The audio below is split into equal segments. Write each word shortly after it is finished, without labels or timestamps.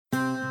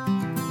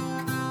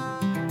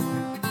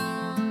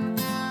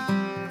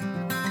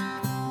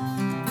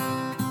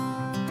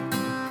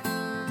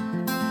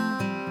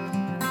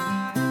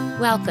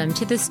Welcome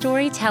to the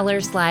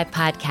Storytellers Live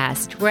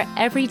podcast, where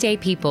everyday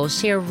people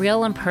share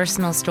real and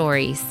personal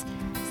stories.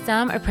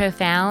 Some are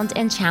profound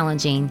and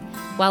challenging,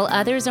 while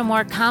others are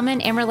more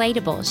common and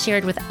relatable,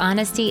 shared with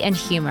honesty and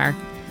humor.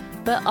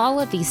 But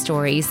all of these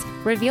stories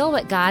reveal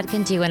what God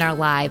can do in our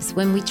lives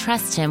when we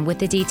trust Him with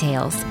the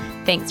details.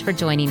 Thanks for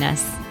joining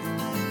us.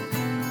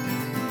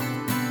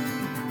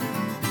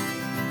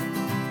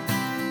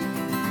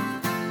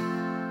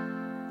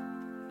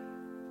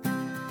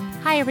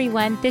 Hi,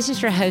 everyone. This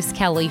is your host,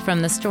 Kelly,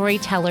 from the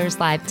Storytellers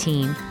Live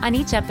team. On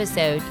each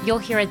episode, you'll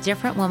hear a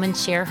different woman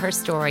share her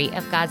story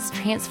of God's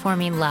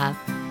transforming love.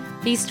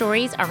 These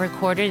stories are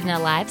recorded in a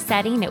live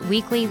setting at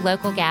weekly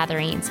local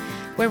gatherings,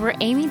 where we're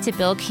aiming to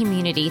build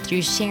community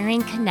through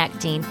sharing,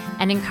 connecting,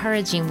 and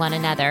encouraging one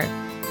another.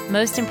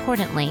 Most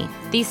importantly,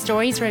 these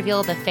stories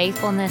reveal the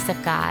faithfulness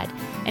of God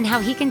and how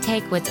He can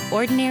take what's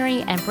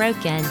ordinary and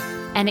broken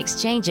and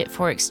exchange it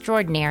for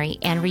extraordinary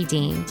and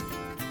redeemed.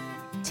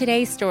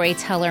 Today's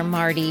storyteller,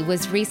 Marty,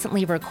 was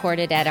recently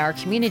recorded at our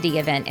community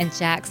event in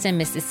Jackson,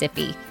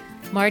 Mississippi.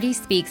 Marty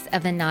speaks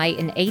of the night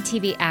an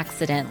ATV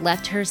accident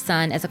left her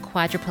son as a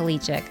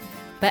quadriplegic,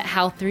 but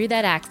how through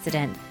that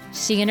accident,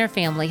 she and her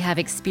family have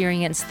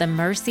experienced the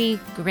mercy,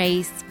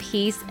 grace,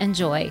 peace, and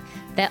joy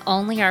that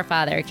only our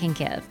Father can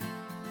give.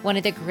 One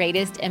of the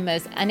greatest and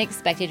most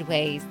unexpected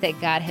ways that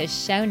God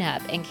has shown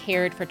up and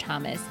cared for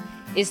Thomas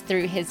is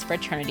through his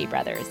fraternity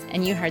brothers.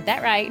 And you heard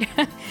that right.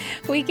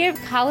 We give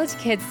college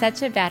kids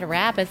such a bad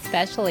rap,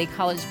 especially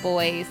college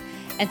boys,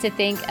 and to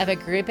think of a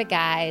group of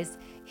guys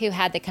who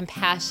had the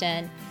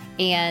compassion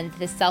and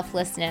the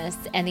selflessness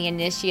and the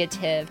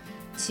initiative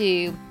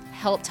to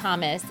help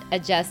Thomas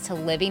adjust to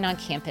living on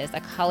campus,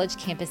 a college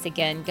campus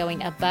again,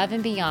 going above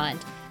and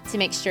beyond to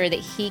make sure that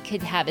he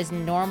could have as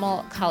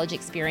normal college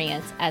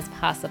experience as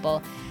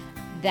possible.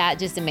 That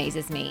just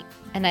amazes me.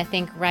 And I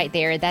think right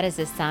there, that is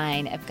a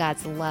sign of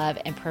God's love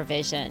and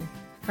provision.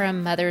 For a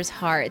mother's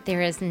heart,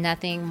 there is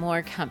nothing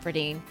more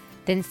comforting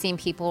than seeing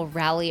people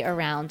rally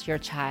around your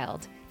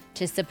child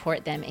to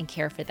support them and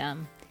care for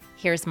them.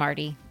 Here's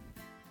Marty.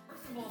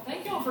 First of all,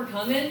 thank y'all for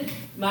coming.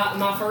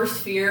 My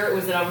first fear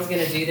was that I was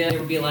going to do this. It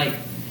would be like,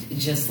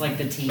 just like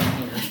the team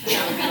here. And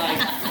I would be like,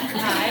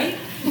 hi.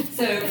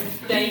 So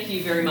thank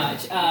you very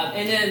much.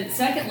 And then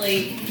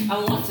secondly, I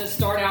want to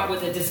start out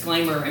with a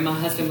disclaimer. And my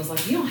husband was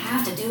like, you don't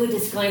have to do a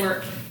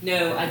disclaimer.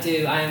 No, I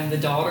do. I am the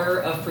daughter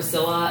of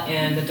Priscilla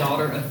and the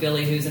daughter of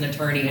Billy, who's an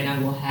attorney, and I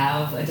will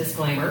have a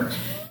disclaimer.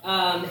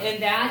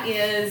 And that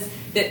is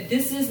that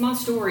this is my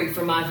story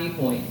from my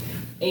viewpoint.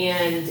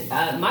 And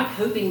my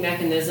coping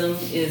mechanism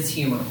is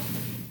humor.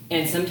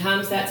 And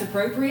sometimes that's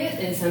appropriate,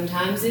 and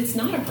sometimes it's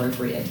not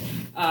appropriate.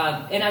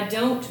 And I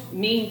don't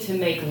mean to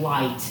make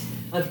light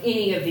of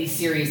any of these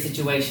serious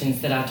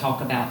situations that I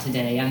talk about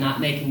today. I'm not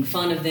making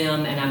fun of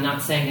them, and I'm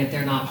not saying that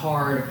they're not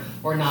hard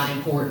or not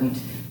important.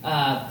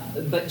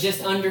 But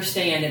just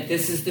understand that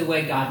this is the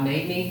way God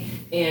made me,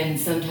 and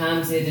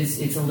sometimes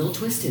it's a little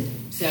twisted.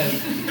 So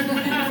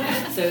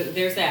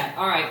there's that.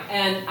 All right,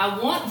 and I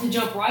want to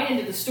jump right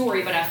into the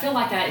story, but I feel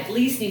like I at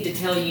least need to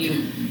tell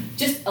you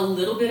just a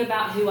little bit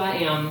about who I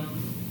am,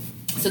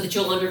 so that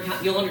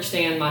you'll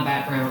understand my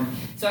background.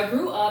 So I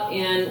grew up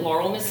in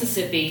Laurel,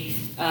 Mississippi,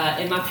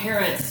 and my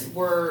parents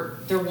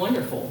they're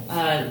wonderful.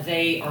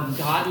 They are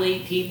godly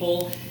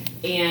people,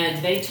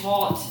 and they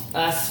taught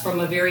us from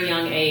a very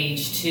young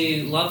age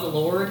to love the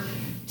Lord,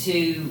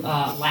 to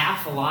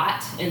laugh a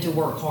lot, and to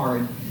work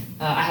hard.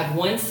 I have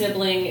one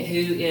sibling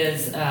who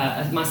is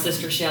my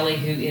sister Shelly,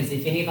 who is,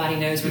 if anybody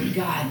knows her,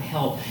 God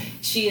help,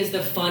 she is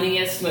the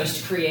funniest,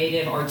 most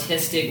creative,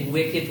 artistic,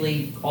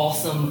 wickedly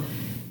awesome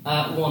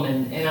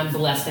woman, and I'm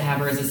blessed to have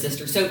her as a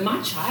sister. So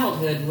my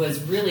childhood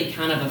was really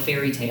kind of a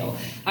fairy tale.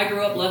 I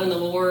grew up loving the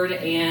Lord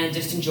and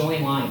just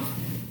enjoying life.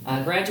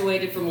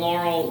 Graduated from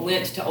Laurel,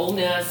 went to Ole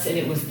Miss, and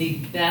it was the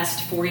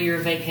best 4-year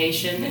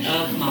vacation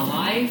of my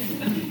life.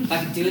 If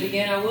I could do it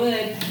again, I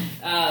would.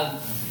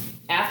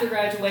 After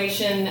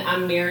graduation, I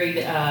married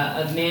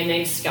a man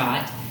named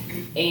Scott,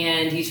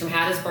 and he's from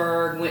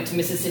Hattiesburg, went to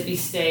Mississippi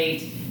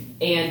State,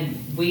 and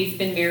we've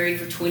been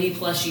married for 20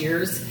 plus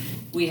years.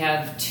 We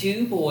have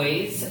 2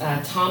 boys,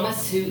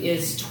 Thomas, who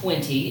is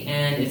 20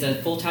 and is a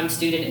full-time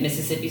student at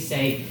Mississippi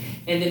State,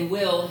 and then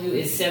Will, who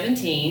is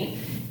 17,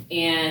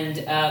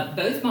 and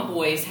both my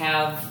boys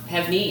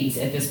have needs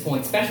at this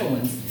point, special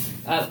ones.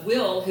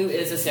 Will, who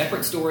is a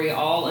separate story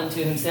all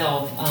unto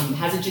himself,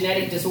 has a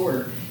genetic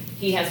disorder.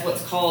 He has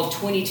what's called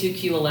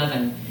 22q11,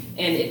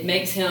 and it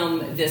makes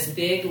him this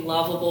big,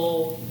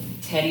 lovable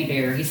teddy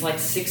bear. He's like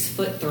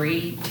 6'3",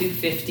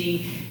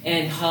 250,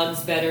 and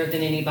hugs better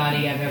than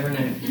anybody I've ever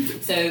known.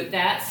 So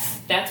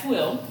that's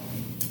Will.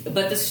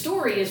 But the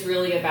story is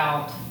really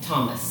about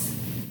Thomas,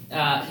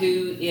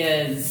 who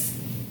is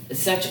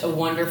such a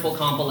wonderful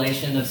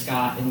compilation of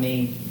Scott and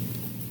me.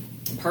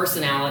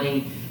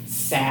 Personality,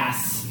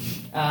 sass,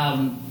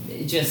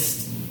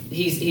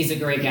 he's a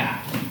great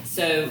guy.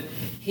 So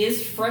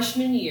his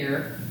freshman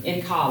year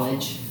in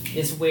college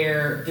is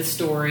where the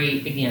story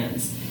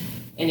begins.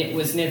 And it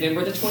was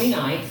November the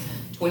 29th,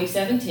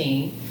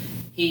 2017,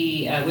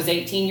 He was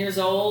 18 years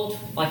old,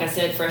 like I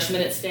said,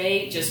 freshman at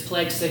State, just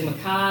pledged Sigma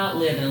Chi,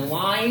 living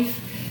life,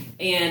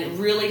 and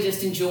really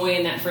just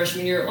enjoying that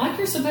freshman year like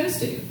you're supposed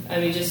to. I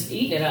mean, just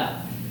eating it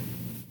up.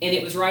 And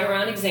it was right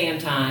around exam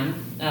time,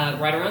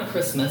 right around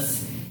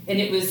Christmas, and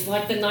it was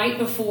like the night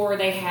before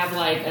they have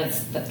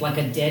like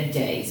a dead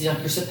day. So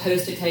you're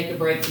supposed to take a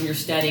break from your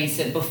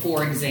studies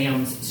before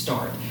exams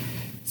start.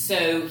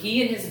 So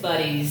he and his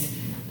buddies,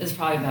 there's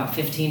probably about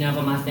 15 of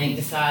them, I think,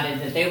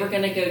 decided that they were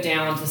going to go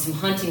down to some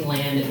hunting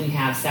land that we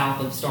have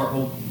south of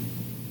Starkville.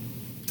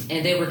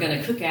 And they were going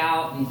to cook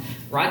out and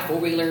ride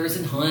four-wheelers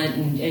and hunt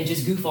and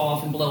just goof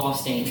off and blow off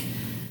steam.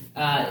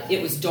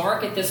 It was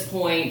dark at this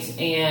point,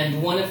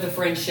 and one of the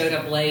friends showed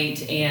up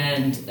late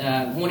and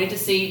wanted to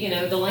see,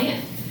 the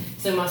land.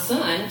 So my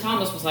son,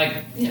 Thomas, was like,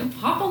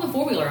 hop on the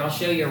four-wheeler, I'll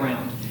show you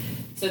around.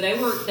 So they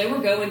were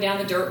going down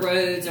the dirt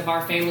roads of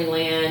our family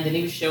land, and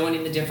he was showing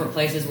him the different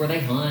places where they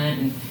hunt.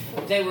 And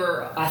they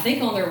were, I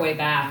think, on their way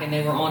back, and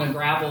they were on a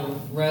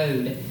gravel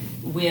road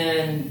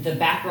when the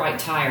back right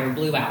tire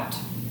blew out.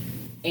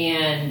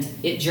 And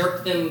it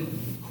jerked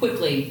them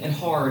quickly and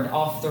hard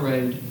off the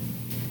road.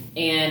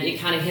 And it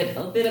kind of hit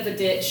a bit of a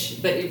ditch,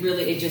 but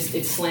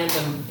it slammed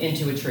them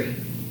into a tree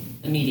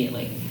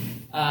immediately.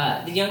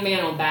 The young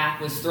man on back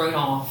was thrown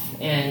off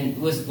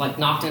and was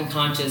knocked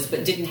unconscious,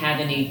 but didn't have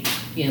any,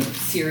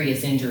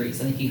 serious injuries.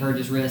 I think he hurt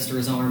his wrist or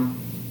his arm.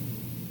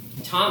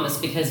 Thomas,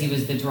 because he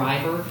was the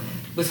driver,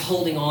 was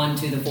holding on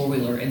to the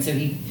four-wheeler, and so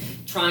he,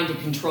 trying to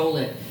control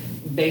it,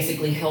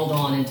 basically held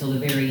on until the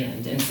very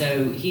end. And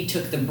so he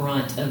took the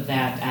brunt of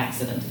that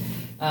accident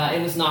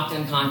and was knocked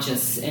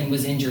unconscious and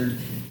was injured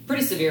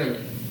pretty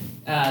severely.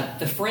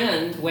 The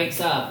friend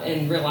wakes up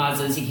and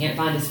realizes he can't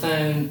find his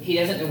phone. He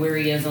doesn't know where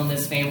he is on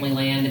this family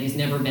land that he's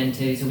never been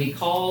to. So he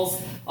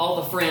calls all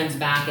the friends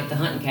back at the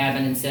hunting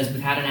cabin and says,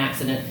 we've had an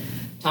accident.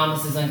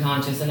 Thomas is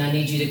unconscious, and I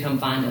need you to come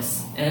find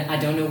us. And I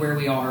don't know where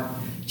we are.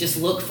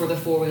 Just look for the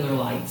four-wheeler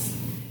lights.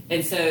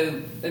 And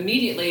so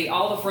immediately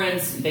all the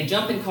friends, they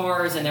jump in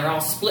cars, and they're all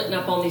splitting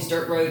up on these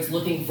dirt roads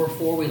looking for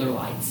four-wheeler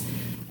lights.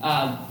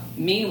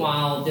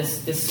 Meanwhile,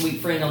 this sweet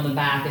friend on the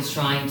back is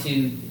trying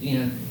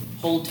to,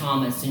 hold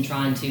Thomas and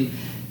trying to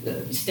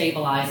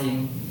stabilize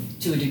him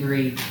to a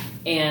degree.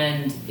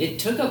 And it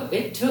took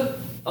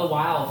a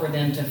while for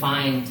them to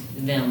find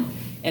them.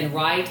 And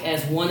right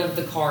as one of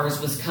the cars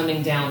was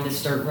coming down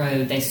this dirt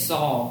road, they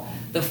saw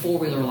the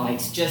four-wheeler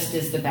lights just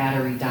as the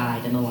battery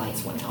died and the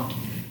lights went out.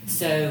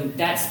 So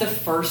that's the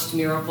first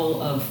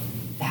miracle of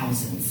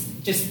thousands,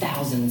 just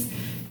thousands,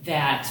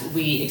 that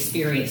we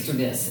experienced through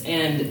this.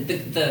 And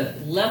the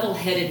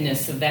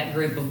level-headedness of that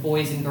group of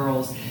boys and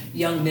girls,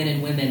 young men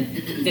and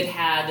women, that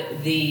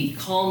had the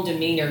calm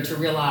demeanor to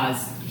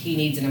realize he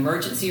needs an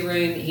emergency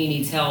room, he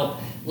needs help,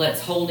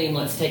 let's hold him,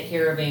 let's take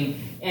care of him,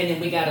 and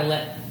then we got to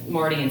let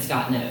Marty and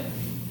Scott know.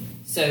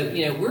 So,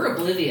 we're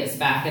oblivious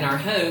back in our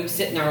home,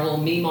 sitting in our little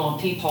Meemaw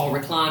Peepaw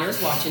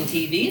recliners watching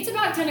TV. It's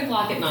about 10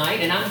 o'clock at night,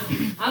 and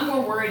I'm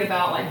more worried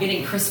about,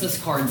 getting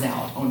Christmas cards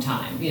out on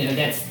time.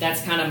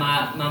 That's kind of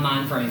my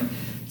mind frame.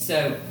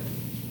 So,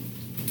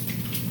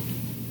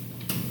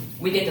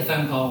 we get the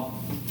phone call,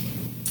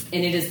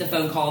 and it is the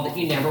phone call that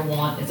you never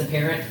want as a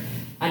parent.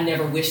 I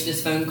never wish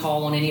this phone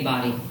call on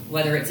anybody,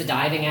 whether it's a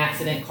diving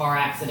accident, car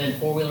accident,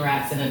 four-wheeler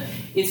accident.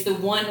 It's the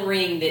one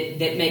ring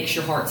that makes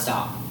your heart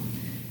stop.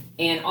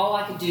 And all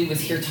I could do was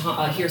hear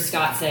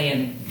Scott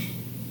saying,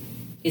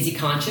 is he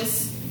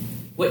conscious?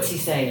 What's he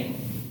saying?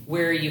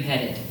 Where are you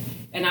headed?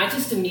 And I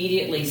just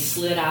immediately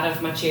slid out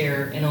of my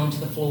chair and onto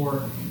the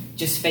floor,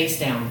 just face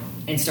down,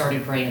 and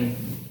started praying.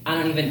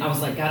 I was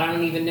like, God, I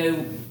don't even know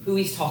who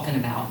he's talking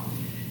about.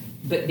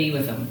 But be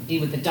with them. Be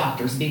with the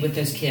doctors. Be with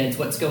those kids.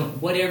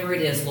 Whatever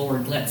it is,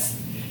 Lord, let's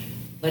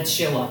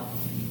show up.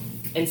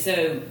 And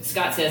so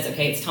Scott says,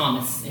 okay, it's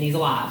Thomas, and he's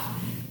alive.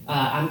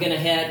 I'm going to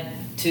head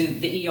to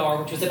the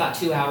ER, which was about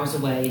 2 hours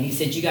away. And he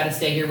said, you got to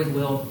stay here with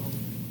Will.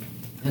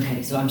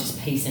 Okay, so I'm just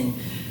pacing.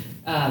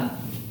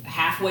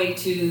 Halfway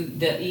to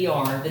the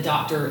ER, the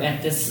doctor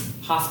at this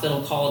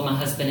hospital called my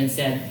husband and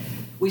said,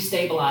 we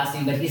stabilized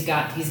him, but he's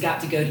got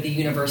to go to the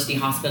University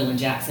Hospital in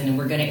Jackson, and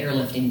we're going to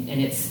airlift him. And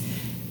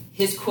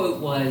his quote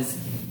was,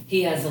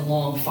 he has a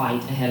long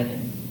fight ahead of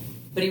him.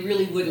 But he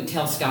really wouldn't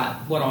tell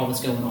Scott what all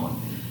was going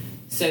on.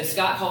 So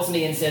Scott calls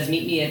me and says,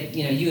 meet me at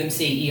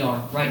UMC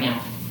ER right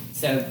now.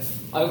 So,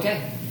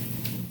 okay.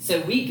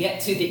 So we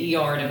get to the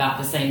ER at about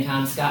the same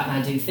time Scott and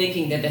I do,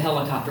 thinking that the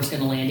helicopter's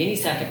going to land any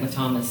second with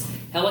Thomas.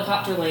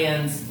 Helicopter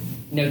lands,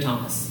 no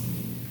Thomas.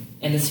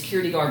 And the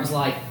security guard was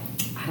like,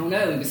 I don't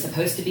know, he was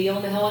supposed to be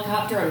on the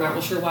helicopter. I'm not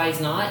real sure why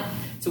he's not.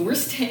 So we're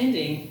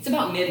standing, it's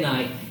about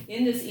midnight,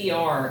 in this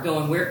ER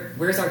going,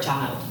 where's our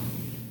child?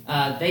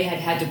 They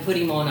had to put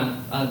him on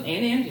an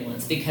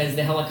ambulance because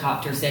the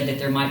helicopter said that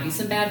there might be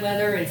some bad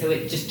weather, and so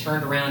it just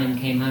turned around and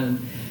came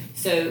home.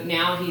 So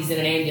now he's in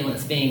an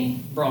ambulance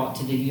being brought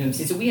to the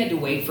UMC. So we had to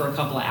wait for a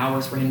couple of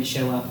hours for him to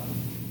show up.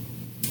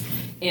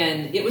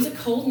 And it was a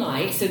cold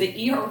night, so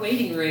the ER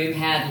waiting room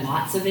had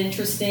lots of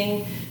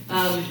interesting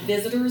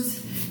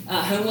visitors.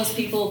 homeless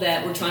people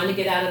that were trying to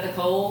get out of the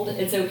cold.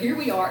 And so here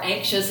we are,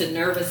 anxious and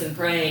nervous and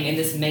praying, and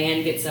this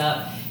man gets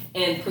up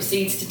and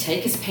proceeds to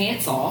take his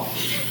pants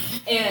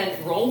off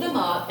and roll them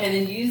up and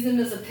then use them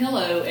as a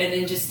pillow and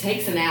then just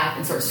takes a nap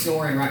and starts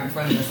snoring right in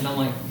front of us. And I'm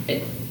like,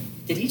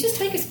 did he just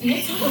take his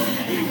pants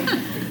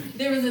off?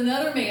 There was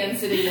another man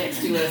sitting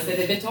next to us that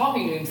had been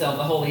talking to himself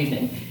the whole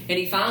evening. And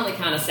he finally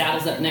kind of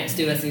saddles up next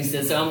to us and he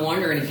says, so I'm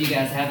wondering if you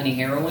guys have any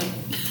heroin?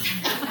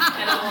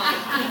 And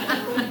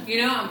I'm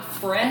like, I'm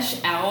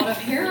fresh out of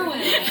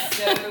heroin.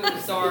 I'm so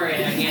sorry.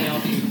 I can't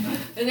help you.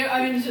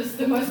 And it's just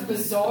the most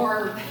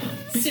bizarre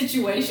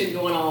situation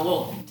going on.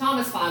 Well,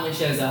 Thomas finally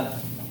shows up.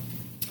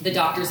 The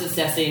doctor's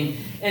assessing,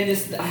 and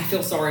I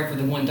feel sorry for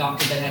the one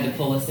doctor that had to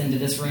pull us into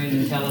this room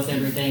and tell us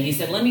everything. He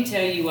said, let me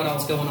tell you what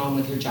else going on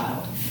with your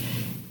child.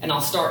 And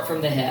I'll start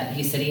from the head.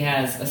 He said he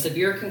has a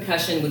severe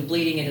concussion with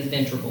bleeding in his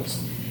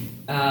ventricles.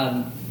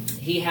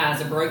 He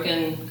has a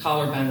broken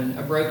collarbone,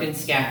 a broken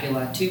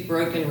scapula, 2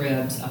 broken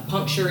ribs, a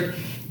punctured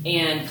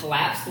and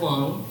collapsed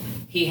lung.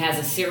 He has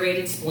a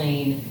serrated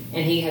spleen,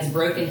 and he has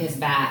broken his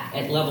back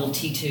at level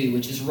T2,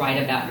 which is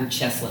right about your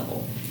chest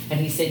level. And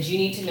he said, you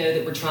need to know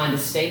that we're trying to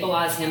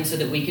stabilize him so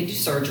that we can do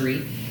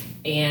surgery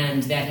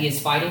and that he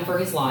is fighting for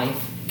his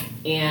life.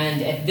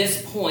 And at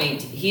this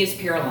point, he is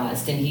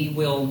paralyzed and he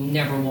will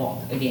never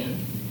walk again.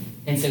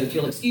 And so if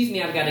you'll excuse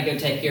me, I've got to go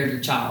take care of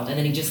your child. And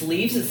then he just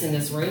leaves us in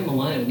this room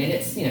alone. And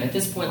it's, at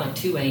this point, like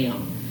 2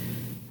 a.m.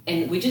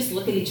 And we just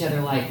look at each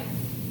other like,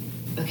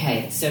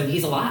 okay, so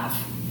he's alive.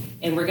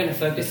 And we're going to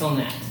focus on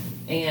that.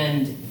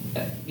 And,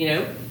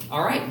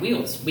 all right,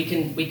 wheels. We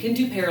can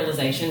do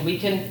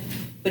paralyzation.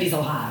 But he's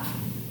alive.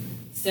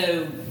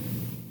 So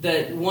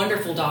the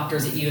wonderful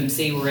doctors at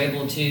UMC were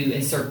able to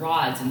insert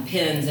rods and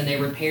pins, and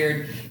they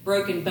repaired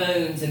broken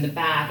bones in the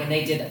back, and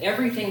they did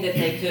everything that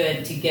they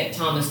could to get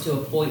Thomas to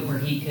a point where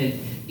he could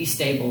be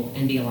stable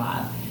and be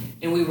alive.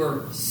 And we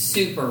were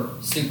super,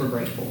 super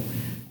grateful.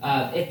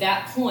 At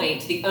that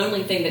point, the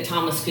only thing that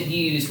Thomas could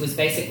use was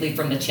basically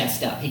from the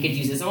chest up. He could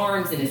use his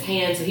arms and his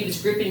hands, so he was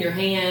gripping your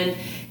hand,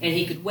 and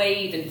he could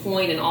wave and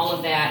point and all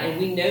of that. And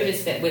we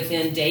noticed that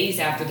within days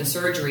after the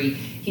surgery,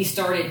 he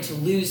started to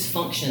lose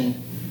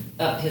function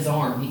up his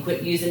arm. He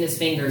quit using his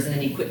fingers, and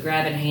then he quit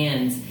grabbing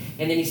hands,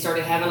 and then he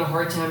started having a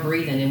hard time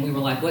breathing, and we were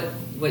like,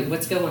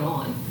 what's going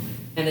on?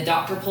 And the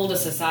doctor pulled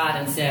us aside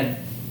and said,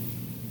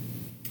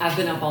 I've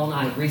been up all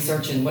night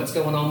researching what's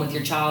going on with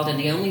your child, and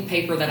the only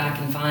paper that I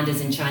can find is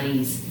in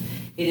Chinese.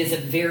 It is a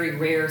very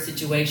rare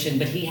situation,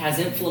 but he has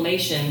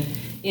inflammation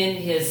in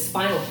his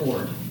spinal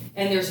cord,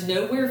 and there's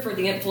nowhere for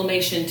the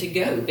inflammation to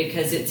go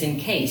because it's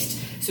encased.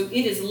 So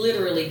it is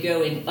literally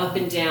going up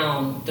and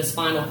down the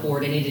spinal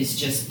cord, and it is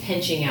just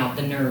pinching out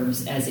the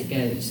nerves as it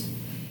goes.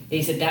 And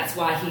he said that's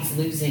why he's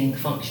losing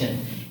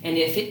function. And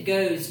if it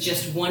goes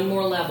just one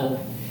more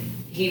level,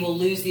 he will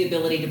lose the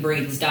ability to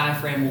breathe. His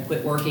diaphragm will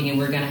quit working, and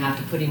we're going to have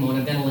to put him on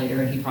a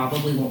ventilator, and he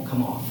probably won't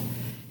come off.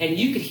 And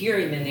you could hear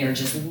him in there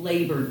just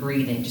labored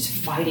breathing, just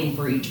fighting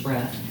for each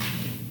breath.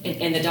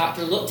 And the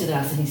doctor looked at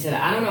us, and he said,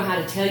 I don't know how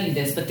to tell you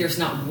this, but there's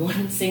not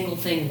one single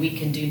thing we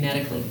can do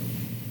medically.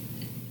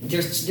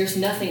 There's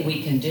nothing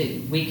we can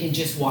do. We can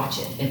just watch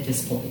it at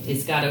this point.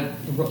 It's got to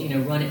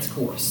run its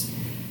course.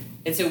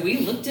 And so we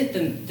looked at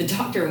the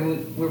doctor,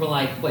 and we were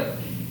like, what?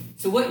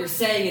 So what you're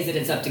saying is that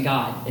it's up to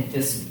God at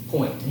this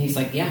point. And he's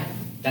like, yeah,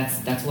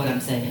 that's what I'm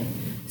saying.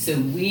 So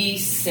we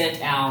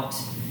sent out,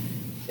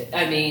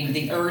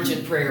 the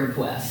urgent prayer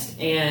request.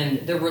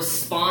 And the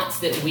response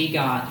that we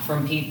got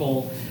from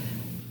people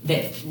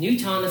that knew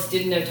Thomas,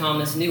 didn't know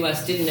Thomas, knew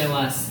us, didn't know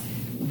us,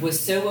 was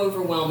so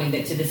overwhelming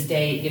that to this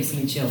day it gives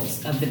me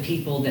chills of the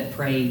people that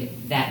prayed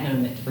that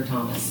moment for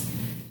Thomas.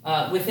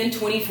 Within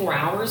 24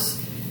 hours,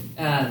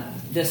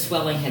 the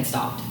swelling had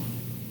stopped.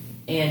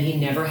 And he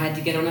never had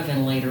to get on a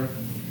ventilator.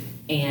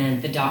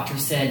 And the doctor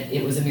said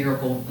it was a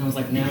miracle. And I was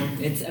like, no,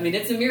 it's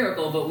a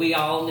miracle, but we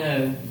all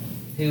know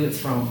who it's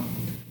from.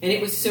 And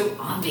it was so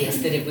obvious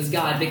that it was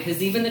God,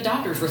 because even the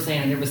doctors were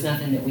saying there was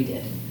nothing that we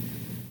did.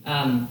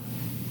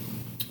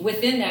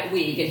 Within that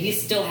week, and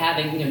he's still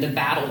having, the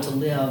battle to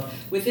live.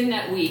 Within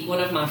that week,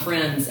 one of my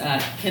friends,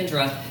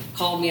 Kendra,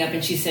 called me up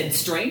and she said,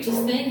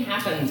 strangest thing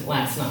happened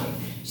last night.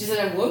 She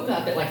said, I woke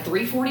up at like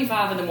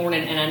 3:45 in the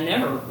morning, and I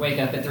never wake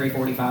up at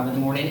 3:45 in the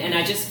morning, and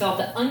I just felt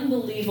the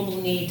unbelievable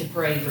need to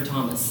pray for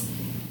Thomas.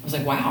 I was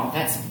like, wow,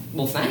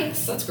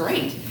 thanks. That's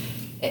great.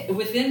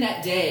 Within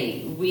that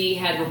day, we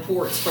had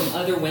reports from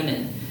other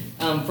women,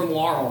 from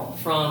Laurel,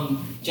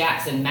 from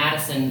Jackson,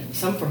 Madison,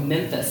 some from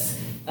Memphis.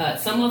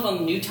 Some of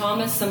them knew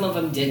Thomas, some of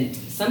them didn't.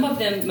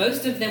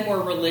 Most of them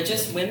were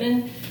religious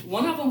women.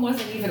 One of them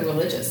wasn't even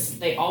religious.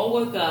 They all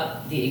woke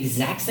up the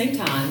exact same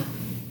time,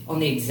 on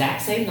the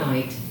exact same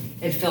night,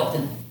 and felt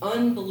an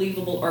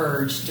unbelievable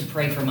urge to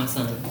pray for my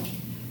son.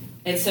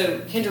 And so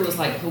Kendra was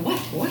like,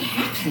 what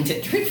happened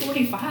at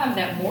 3:45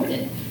 that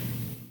morning?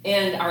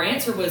 And our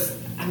answer was,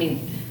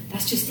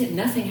 that's just it.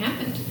 Nothing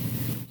happened.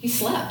 He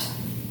slept.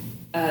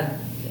 And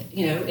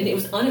it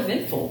was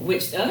uneventful,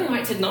 which the other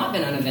nights had not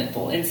been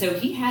uneventful. And so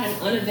he had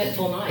an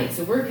uneventful night.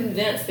 So we're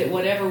convinced that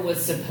whatever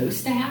was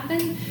supposed to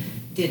happen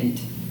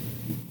didn't.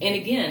 And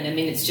again, I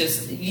mean, it's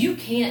just, you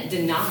can't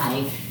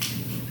deny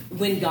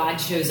when God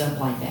shows up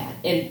like that.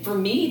 And for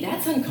me,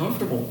 that's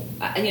uncomfortable.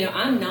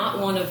 I'm not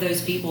one of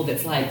those people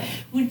that's like,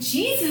 well,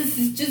 Jesus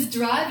is just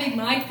driving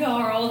my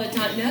car all the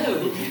time.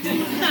 No.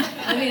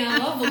 I mean, I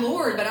love the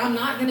Lord, but I'm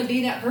not going to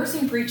be that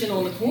person preaching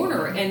on the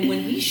corner. And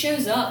when he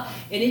shows up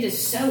and it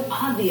is so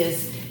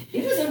obvious,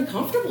 it was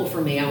uncomfortable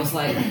for me. I was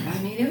like,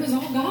 it was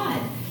all God.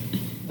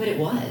 But it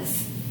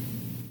was.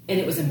 And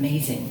it was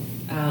amazing.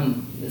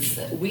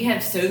 We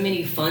have so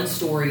many fun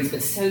stories,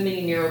 but so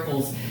many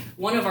miracles.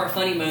 One of our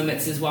funny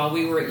moments is while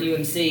we were at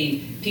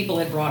UMC, people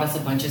had brought us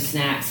a bunch of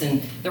snacks,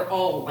 and they're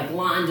all like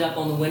lined up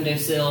on the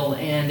windowsill,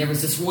 and there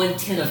was this one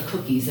tin of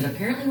cookies that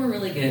apparently were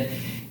really good.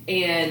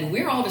 And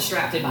we were all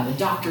distracted by the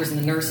doctors and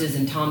the nurses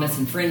and Thomas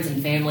and friends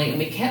and family, and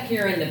we kept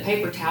hearing the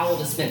paper towel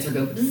dispenser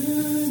go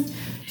bzzz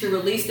to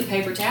release the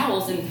paper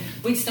towels, and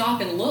we'd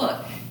stop and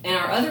look. And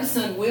our other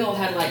son, Will,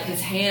 had like his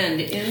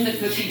hand in the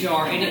cookie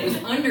jar, and it was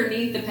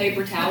underneath the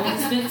paper towel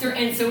dispenser,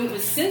 and so it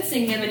was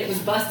sensing him, and it was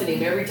busting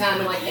him every time.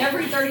 And like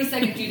every 30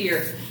 seconds, you'd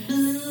hear,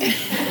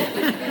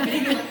 and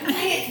he'd be like,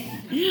 dang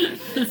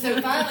it.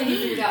 So finally, he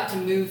figured out to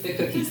move the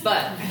cookies,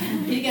 but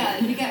he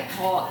got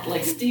caught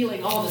like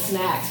stealing all the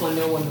snacks when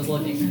no one was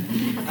looking.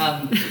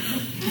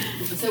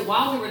 So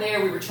while we were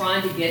there, we were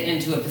trying to get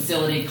into a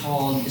facility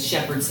called the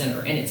Shepherd Center,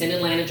 and it's in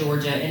Atlanta,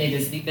 Georgia, and it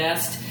is the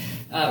best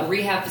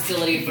rehab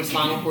facility for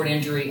spinal cord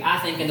injury, I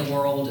think, in the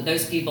world.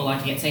 Those people I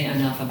can't say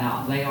enough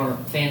about. They are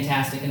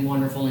fantastic and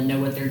wonderful and know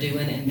what they're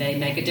doing, and they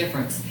make a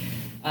difference.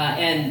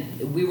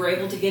 And we were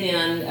able to get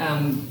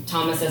in,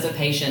 Thomas as a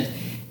patient,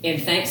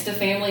 and thanks to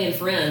family and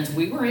friends,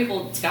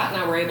 Scott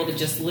and I were able to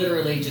just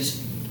literally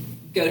just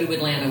go to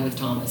Atlanta with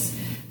Thomas.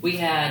 We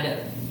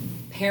had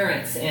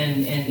parents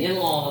and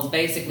in-laws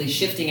basically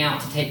shifting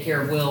out to take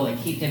care of Will and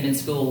keep him in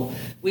school.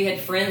 We had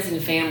friends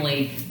and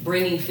family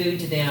bringing food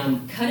to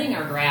them, cutting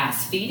our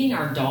grass, feeding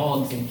our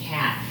dogs and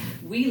cat.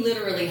 We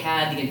literally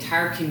had the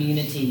entire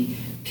community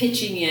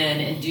pitching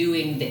in and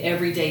doing the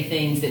everyday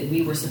things that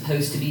we were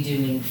supposed to be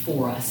doing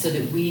for us so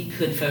that we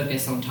could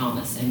focus on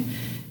Thomas. And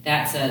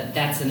that's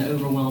an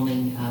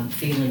overwhelming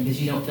feeling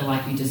because you don't feel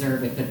like you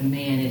deserve it, but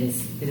man, it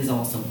is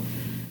awesome.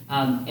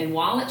 And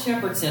while at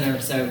Shepherd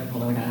Center, so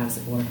hold on, I gotta have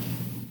some water.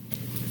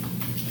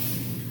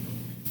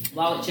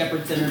 While at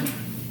Shepherd Center,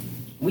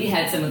 we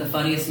had some of the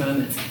funniest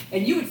moments.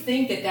 And you would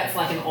think that that's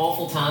like an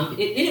awful time.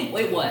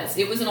 It was.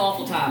 It was an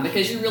awful time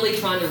because you're really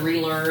trying to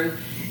relearn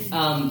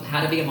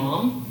how to be a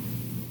mom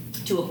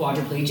to a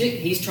quadriplegic.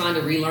 He's trying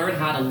to relearn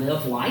how to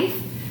live life.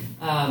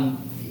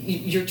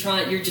 You're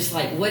just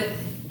like, what?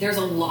 There's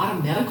a lot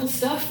of medical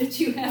stuff that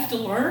you have to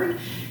learn.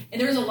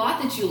 And there's a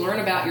lot that you learn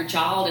about your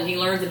child, and he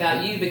learns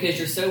about you because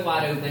you're so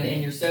wide open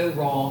and you're so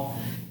raw.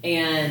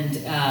 And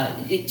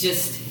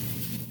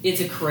it's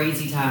a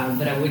crazy time,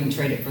 but I wouldn't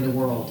trade it for the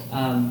world.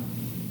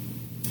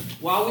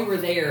 While we were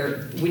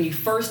there, when you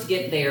first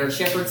get there,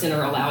 Shepherd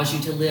Center allows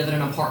you to live in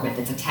an apartment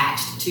that's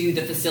attached to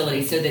the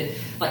facility so that,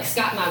 like,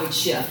 Scott and I would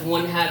shift.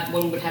 One would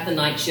have the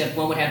night shift,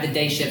 one would have the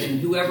day shift, and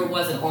whoever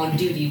wasn't on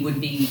duty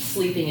would be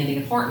sleeping in the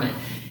apartment.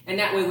 And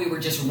that way we were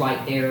just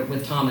right there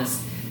with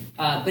Thomas.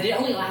 But it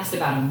only lasts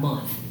about a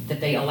month that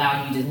they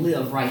allow you to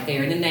live right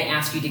there. And then they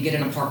ask you to get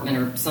an apartment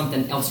or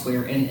something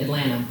elsewhere in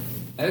Atlanta.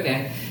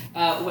 Okay.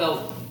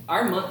 Well,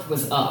 our month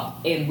was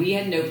up, and we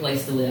had no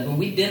place to live. And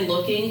we'd been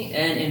looking,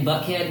 and in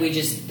Buckhead,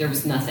 there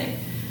was nothing.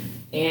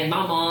 And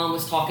my mom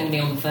was talking to me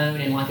on the phone,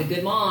 and like a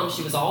good mom,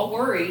 she was all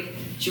worried.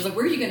 She was like,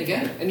 where are you going to go?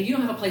 I mean, you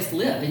don't have a place to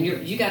live, and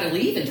you got to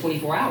leave in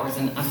 24 hours.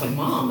 And I was like,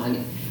 Mom,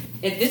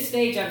 at this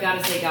stage, I've got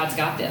to say God's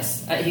got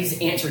this. He's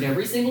answered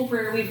every single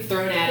prayer we've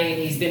thrown at him.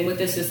 He's been with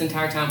us this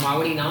entire time. Why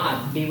would he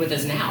not be with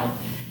us now?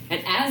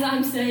 And as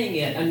I'm saying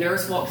it, a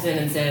nurse walks in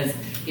and says,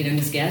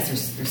 Miss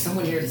Guest, there's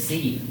someone here to see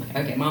you. I'm like,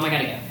 okay, Mom, I got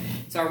to go.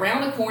 So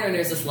around the corner,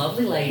 there's this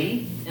lovely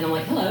lady, and I'm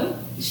like, hello.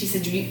 She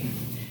said,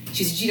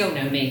 you don't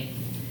know me.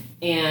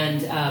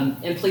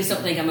 And please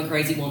don't think I'm a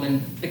crazy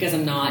woman, because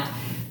I'm not.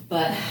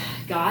 But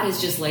God has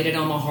just laid it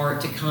on my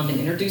heart to come and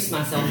introduce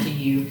myself to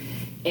you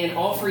and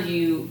offer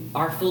you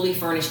our fully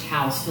furnished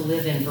house to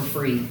live in for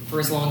free for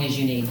as long as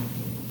you need.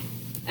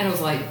 And I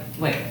was like,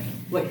 wait,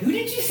 who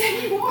did you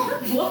say you are?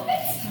 What?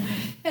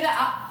 And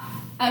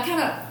I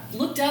kind of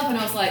looked up and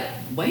I was like,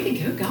 way to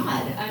go,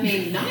 God. I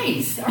mean,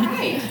 nice. All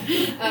right.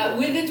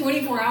 Within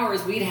 24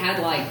 hours, we'd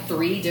had like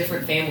 3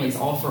 different families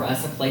offer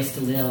us a place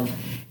to live.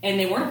 And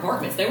they weren't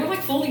apartments. They were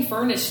like fully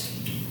furnished,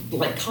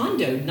 like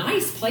condo,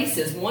 nice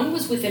places. One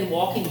was within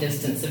walking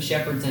distance of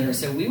Shepherd Center.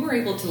 So we were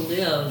able to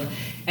live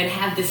and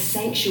have this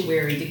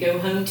sanctuary to go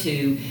home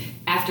to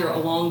after a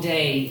long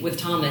day with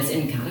Thomas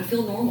and kind of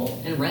feel normal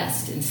and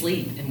rest and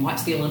sleep and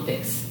watch the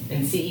Olympics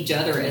and see each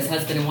other as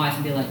husband and wife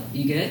and be like,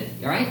 you good?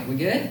 All right, we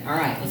good? All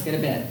right, let's go to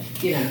bed.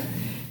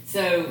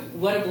 So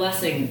what a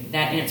blessing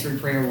that answered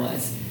prayer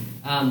was.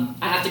 I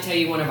have to tell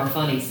you one of our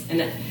funnies.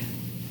 And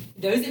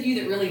those of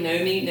you that really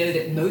know me know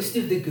that most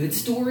of the good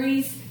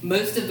stories,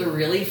 most of the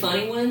really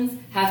funny ones,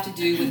 have to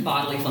do with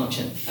bodily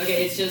function.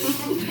 Okay, it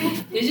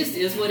just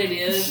is what it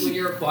is when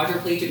you're a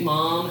quadriplegic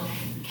mom.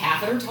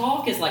 catheter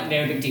talk is like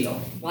no big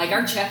deal. Like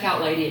our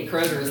checkout lady at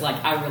Kroger is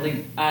like,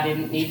 I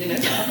didn't need to know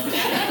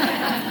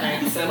that.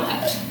 Thanks so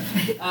much.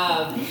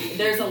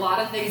 There's a lot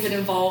of things that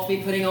involve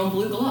me putting on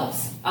blue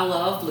gloves. I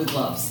love blue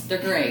gloves.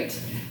 They're great.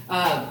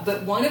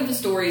 But one of the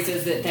stories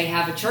is that they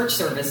have a church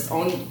service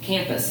on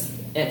campus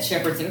at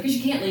Shepherd Center because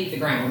you can't leave the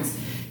grounds.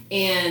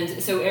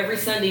 And so every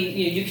Sunday,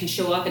 you can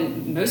show up,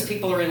 and most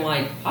people are in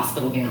like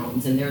hospital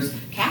gowns, and there's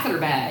catheter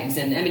bags,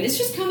 and I mean, it's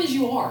just come as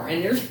you are,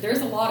 and there's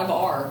a lot of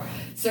R.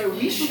 So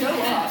we show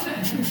up,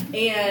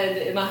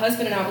 and my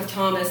husband and I with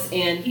Thomas,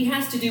 and he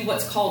has to do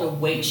what's called a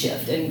weight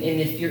shift. And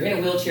if you're in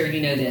a wheelchair,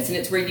 you know this, and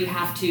it's where you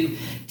have to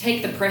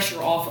take the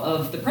pressure off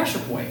of the pressure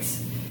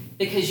points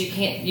because you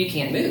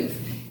can't move.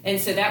 And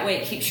so that way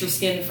it keeps your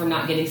skin from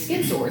not getting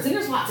skin sores. And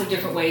there's lots of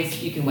different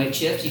ways you can weight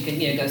shift. You can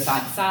go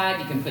side to side,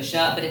 you can push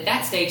up. But at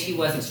that stage, he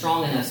wasn't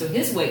strong enough. So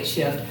his weight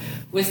shift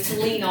was to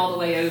lean all the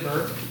way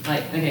over.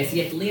 Like, okay, so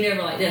you have to lean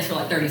over like this for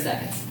like 30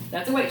 seconds.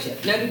 That's a weight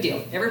shift. No big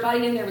deal.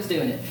 Everybody in there was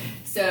doing it.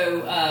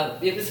 So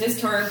it was his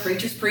turn.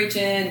 Preacher's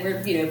preaching.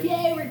 We're,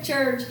 yay, we're at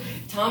church.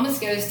 Thomas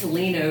goes to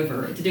lean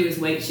over to do his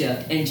weight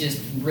shift and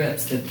just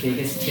rips the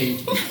biggest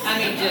tooth. I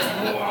mean, just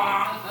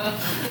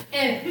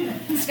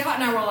and Scott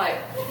and I were like,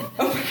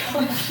 oh my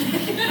gosh.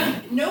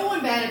 No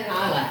one batted an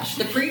eyelash.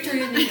 The preacher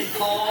didn't even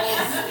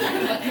pause.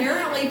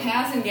 Apparently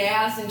passing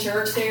gas in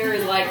church there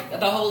is like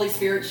the Holy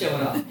Spirit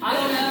showing up. I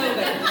don't know.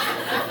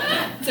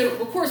 But so,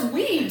 of course,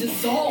 we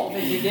dissolve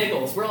into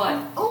giggles. We're like,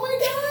 oh my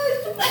God.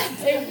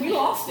 And we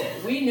lost it.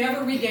 We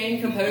never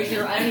regained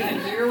composure. I didn't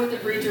even hear what the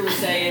preacher was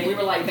saying. We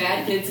were like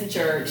bad kids in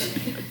church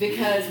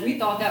because we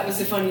thought that was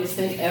the funniest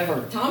thing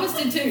ever. Thomas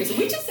did too. So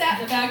we just sat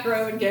in the back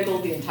row and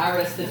giggled the entire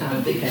rest of the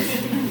time because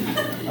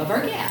of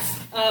our gas.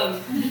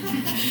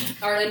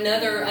 All right,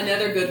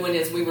 another good one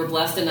is we were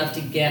blessed enough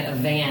to get a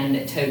van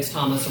that totes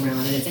Thomas around,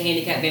 and it's a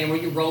handicap van where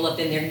you roll up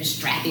in there and you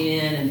strap him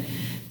in. And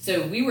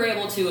so we were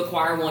able to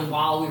acquire one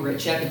while we were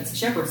at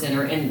Shepherd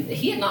Center, and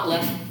he had not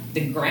left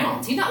the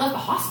grounds. He'd not left the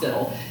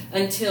hospital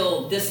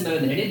until this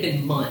moment. It had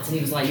been months, and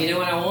he was like, you know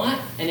what I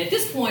want? And at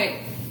this point,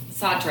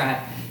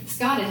 sidetrack,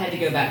 Scott had to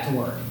go back to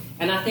work,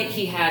 and I think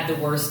he had the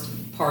worst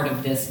part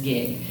of this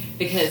gig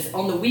because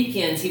on the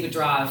weekends he would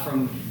drive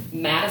from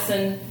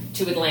Madison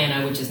to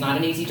Atlanta, which is not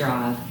an easy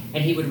drive,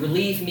 and he would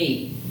relieve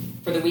me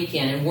for the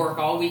weekend and work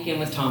all weekend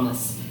with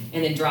Thomas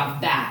and then drive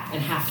back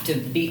and have to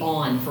be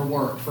on for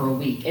work for a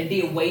week and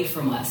be away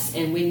from us.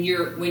 And when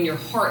your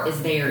heart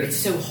is there, it's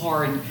so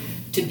hard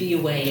to be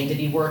away and to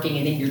be working,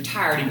 and then you're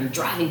tired and you're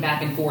driving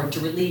back and forth to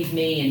relieve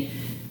me. And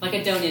like,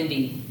 I don't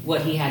envy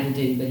what he had to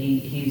do, but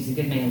he's a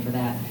good man for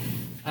that.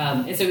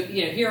 And so,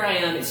 here I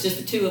am. It's just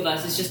the two of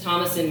us. It's just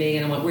Thomas and me.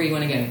 And I'm like, where do you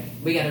want to go?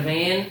 We got a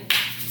van.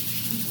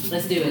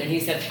 Let's do it. And he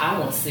said, I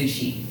want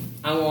sushi.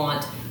 I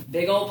want a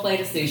big old plate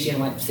of sushi. I'm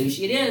like,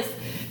 sushi it is.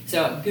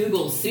 So I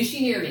Googled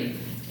sushi near me.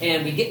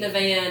 And we get in the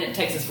van. It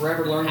takes us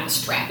forever to learn how to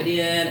strap it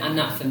in. I'm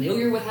not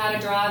familiar with how to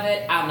drive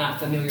it. I'm not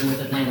familiar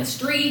with Atlanta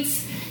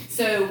streets.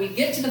 So we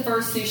get to the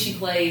first sushi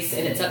place,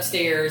 and it's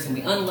upstairs, and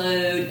we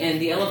unload, and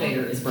the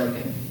elevator is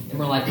broken. And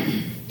we're like,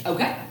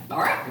 okay, all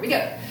right, here we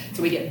go.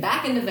 So we get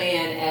back in the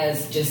van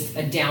as just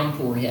a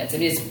downpour hits.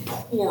 It is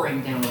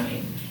pouring down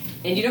rain.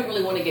 And you don't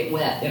really want to get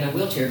wet in a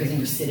wheelchair because then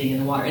you're sitting in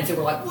the water. And so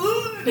we're like,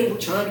 and we're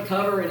trying to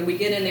cover, and we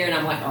get in there, and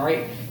I'm like, all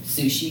right,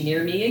 sushi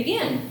near me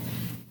again.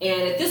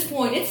 And at this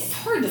point, it's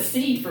hard to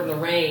see from the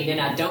rain,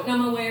 and I don't know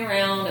my way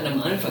around,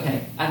 and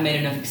okay, I've made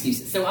enough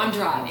excuses. So I'm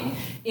driving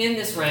in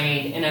this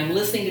rain, and I'm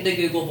listening to the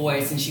Google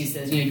voice, and she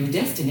says, your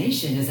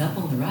destination is up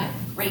on the right.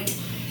 Great.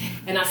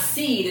 And I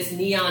see this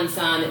neon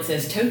sign that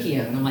says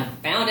Tokyo, and I'm like,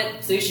 found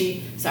it,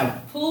 sushi. So I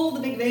pull the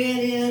big van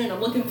in, and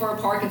I'm looking for a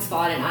parking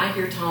spot, and I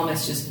hear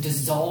Thomas just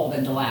dissolve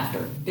into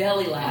laughter,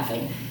 belly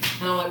laughing.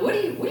 And I'm like, what are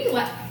you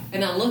laughing?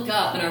 And I look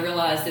up and I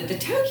realize that the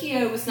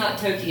Tokyo was not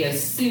Tokyo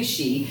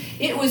Sushi.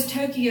 It was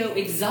Tokyo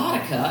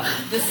Exotica,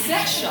 the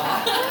sex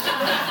shop.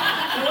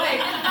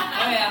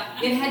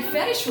 It had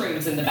fetish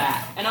rooms in the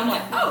back. And I'm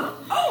like,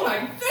 oh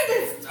my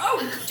goodness. Oh,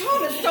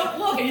 Thomas, don't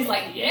look. And he's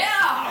like, yeah,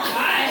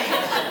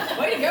 right.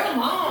 Way to go,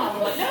 Mom.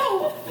 I'm like,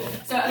 no.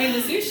 So,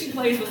 the sushi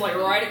place was like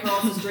right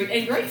across the street.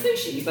 And great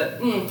sushi, but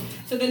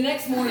So the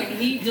next morning,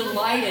 he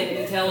delighted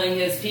in telling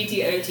his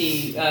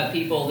PTOT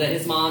people that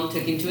his mom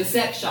took him to a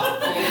sex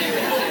shop.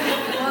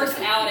 First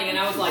outing, and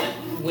I was like,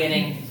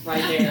 winning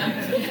right there.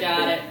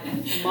 Got it.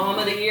 Mom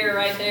of the year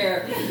right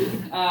there.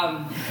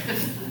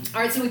 All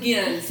right, so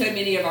again, so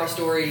many of our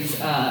stories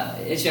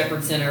at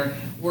Shepherd Center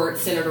were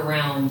centered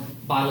around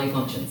bodily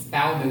functions,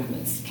 bowel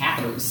movements,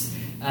 catheters,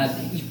 how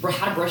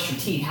to brush your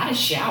teeth, how to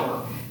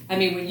shower.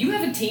 When you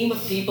have a team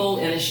of people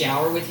in a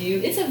shower with you,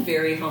 it's a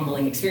very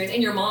humbling experience.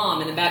 And your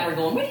mom in the background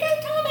going, way to go,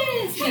 Thomas!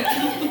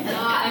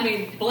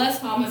 Bless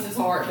Thomas's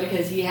heart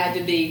because he had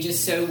to be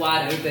just so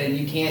wide open.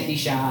 You can't be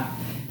shy.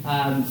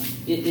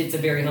 It's a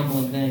very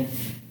humbling thing.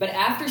 But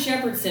after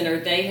Shepherd Center,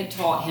 they had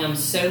taught him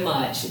so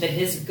much that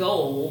his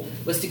goal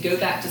was to go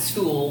back to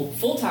school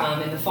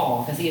full-time in the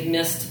fall because he had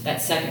missed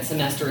that second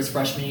semester his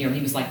freshman year.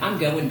 He was like, I'm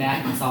going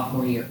back my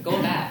sophomore year.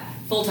 Going back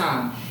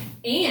full-time.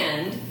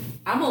 And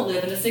I'm going to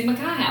live in a Sigma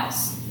Chi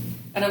house.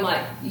 And I'm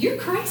like, you're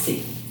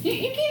crazy.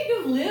 You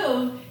can't go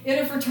live in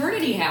a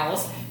fraternity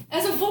house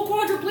as a full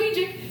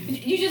quadriplegic.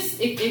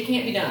 It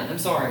can't be done. I'm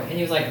sorry. And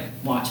he was like,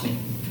 watch me.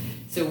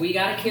 So we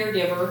got a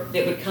caregiver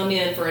that would come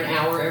in for an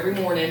hour every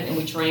morning, and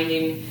we trained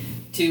him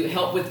to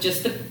help with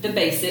just the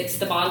basics,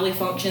 the bodily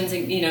functions,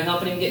 and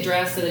helping him get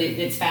dressed so that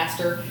it's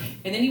faster.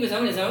 And then he was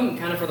on his own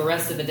kind of for the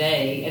rest of the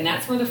day, and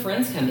that's where the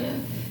friends come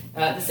in.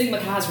 The Sigma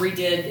Chi's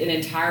redid an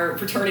entire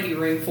fraternity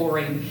room for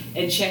him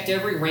and checked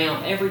every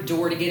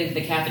door to get into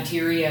the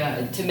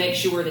cafeteria to make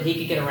sure that he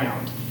could get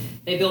around.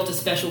 They built a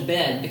special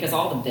bed because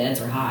all the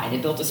beds are high. They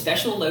built a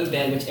special low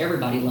bed, which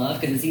everybody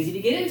loved because it's easy to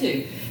get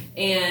into.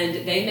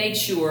 And they made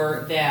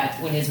sure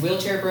that when his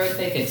wheelchair broke,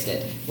 they fixed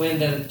it. When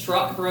the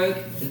truck broke,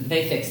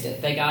 they fixed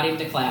it. They got him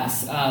to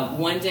class.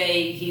 One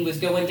day, he was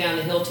going down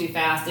the hill too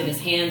fast in his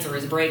hands or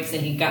his brakes,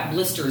 and he got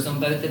blisters on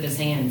both of his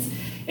hands.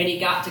 And he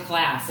got to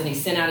class, and he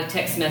sent out a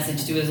text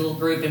message to his little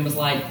group and was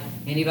like,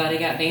 anybody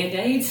got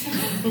Band-Aids?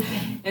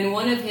 And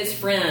one of his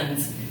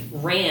friends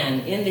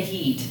ran in the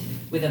heat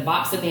with a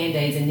box of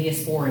Band-Aids and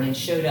Neosporin and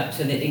showed up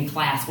so that in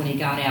class, when he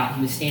got out,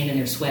 he was standing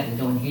there sweating,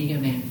 going, here you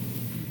go, man.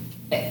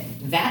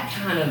 That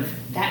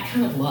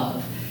kind of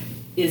love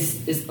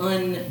is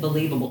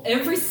unbelievable.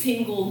 Every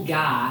single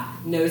guy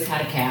knows how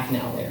to calf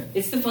now there.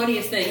 It's the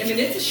funniest thing. I mean,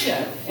 it's a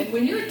show. And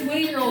when you're a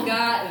 20-year-old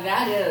guy,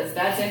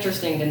 that's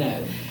interesting to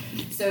know.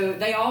 So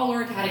they all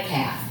learned how to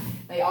calf.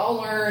 They all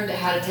learned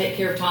how to take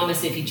care of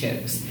Thomas if he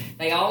chokes.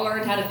 They all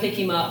learned how to pick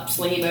him up,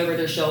 sling him over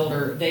their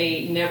shoulder.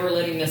 They never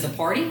let him miss a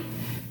party.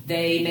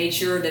 They made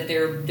sure that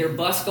their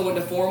bus going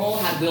to formal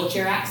had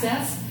wheelchair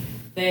access.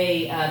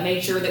 They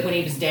made sure that when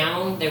he was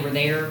down, they were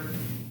there.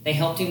 They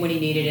helped him when he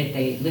needed it.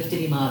 They lifted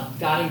him up,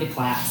 got him to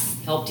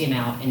class, helped him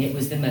out, and it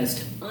was the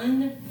most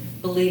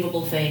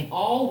unbelievable thing,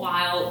 all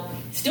while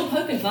still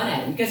poking fun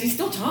at him because he's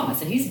still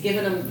Thomas, and he's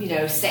giving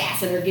them,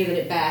 sass, and they're giving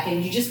it back,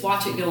 and you just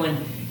watch it going,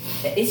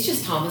 it's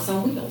just Thomas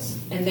on wheels,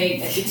 and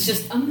it's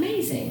just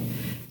amazing.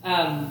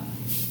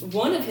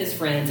 One of his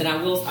friends, and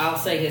I'll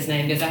say his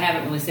name because I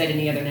haven't really said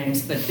any other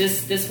names, but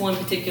this one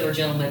particular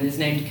gentleman is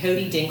named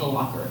Cody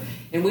Dinkelwalker.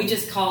 And we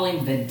just call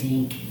him the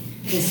Dink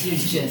because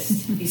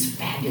he's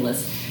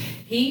fabulous.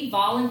 He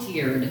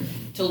volunteered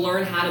to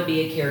learn how to be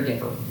a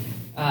caregiver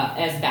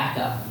as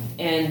backup.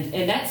 And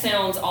that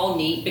sounds all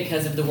neat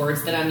because of the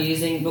words that I'm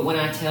using, but when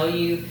I tell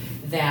you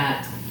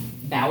that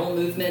bowel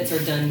movements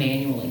are done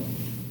manually,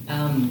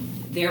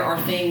 there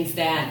are things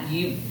that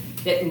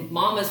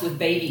mamas with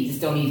babies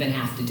don't even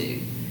have to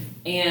do.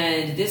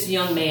 And this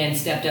young man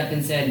stepped up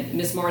and said,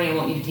 Miss Marty, I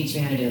want you to teach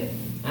me how to do it.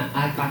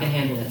 I can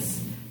handle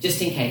this,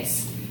 just in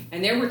case.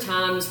 And there were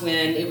times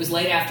when it was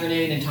late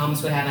afternoon and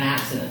Thomas would have an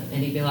accident,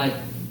 and he'd be like,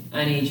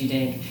 I need you,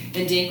 Dink.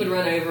 And Dink would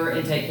run over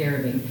and take care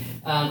of him.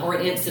 Or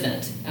an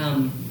incident.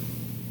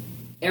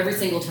 Every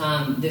single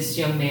time this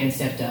young man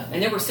stepped up.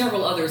 And there were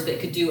several others that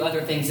could do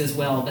other things as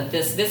well, but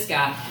this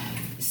guy,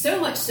 so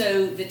much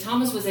so that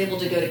Thomas was able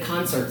to go to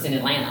concerts in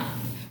Atlanta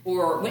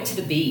or went to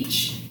the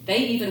beach.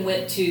 They even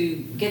went to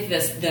get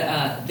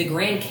the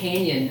Grand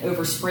Canyon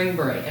over spring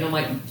break. And I'm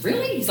like,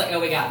 really? He's like,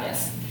 oh, we got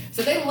this.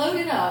 So they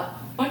loaded up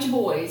a bunch of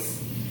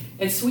boys,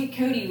 and Sweet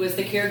Cody was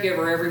the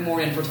caregiver every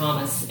morning for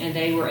Thomas, and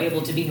they were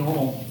able to be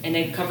normal. And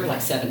they covered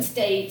like 7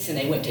 states, and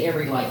they went to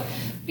every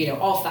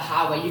off the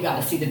highway, you got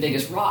to see the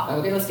biggest rock.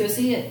 Okay, let's go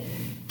see it.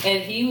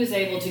 And he was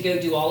able to go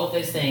do all of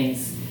those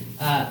things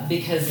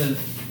because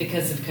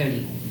of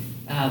Cody.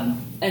 An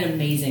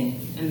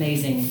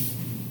amazing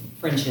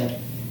friendship.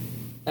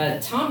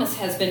 Thomas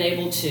has been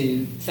able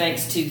to,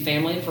 thanks to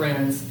family and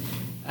friends,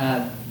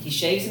 he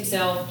shaves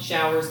himself,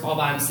 showers all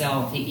by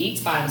himself, he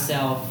eats by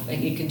himself, and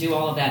he can do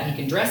all of that. He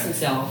can dress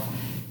himself,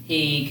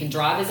 he can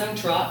drive his own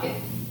truck, it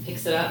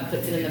picks it up and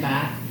puts it in the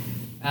back.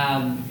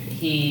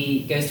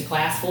 He goes to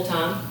class full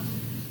time,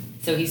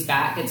 so he's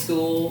back at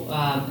school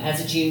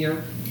as a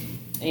junior,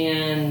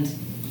 and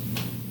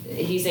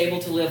he's able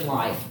to live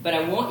life. But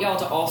I want y'all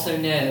to also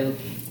know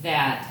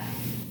that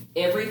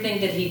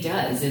everything that he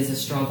does is a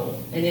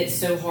struggle, and it's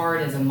so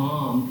hard as a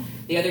mom.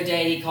 The other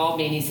day he called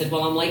me and he said,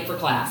 well, I'm late for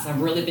class.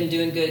 I've really been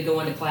doing good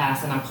going to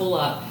class, and I pull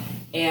up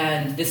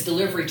and this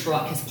delivery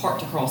truck has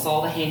parked across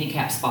all the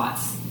handicap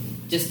spots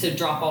just to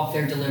drop off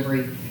their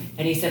delivery.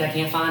 And he said, I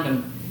can't find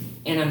them,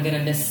 and I'm going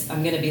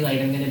to be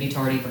late, I'm going to be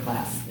tardy for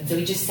class. And so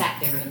he just sat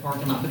there in the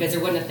parking lot because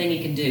there wasn't a thing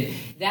he could do.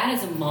 That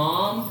as a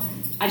mom,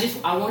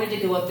 I wanted to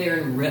go up there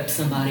and rip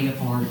somebody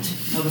apart.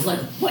 I was like,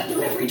 what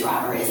delivery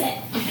driver is it?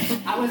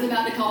 I was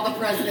about to call the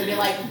president and be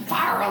like,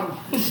 fire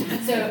him.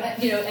 So,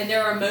 and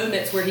there are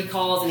moments where he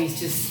calls and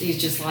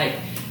he's just like,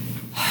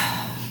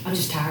 I'm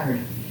just tired.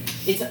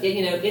 It's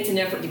an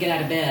effort to get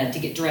out of bed, to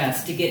get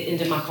dressed, to get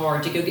into my car,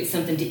 to go get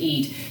something to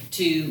eat,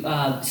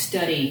 to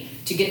study,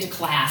 to get to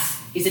class.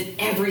 He said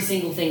every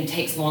single thing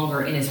takes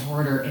longer and is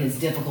harder and is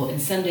difficult.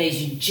 And some days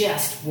you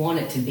just want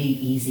it to be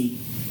easy.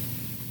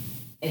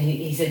 And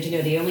he said,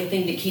 the only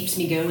thing that keeps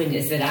me going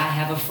is that I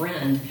have a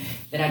friend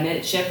that I met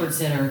at Shepherd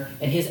Center,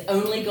 and his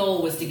only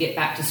goal was to get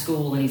back to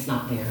school, and he's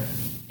not there.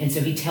 And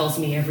so he tells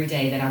me every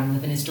day that I'm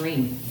living his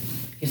dream.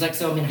 He's like,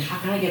 so how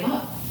can I give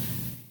up?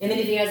 And then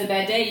if he has a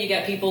bad day, you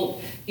got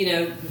people,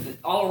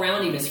 all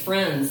around him, his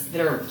friends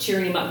that are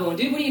cheering him up, going,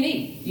 dude, what do you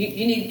need?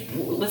 You need,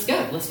 let's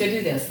go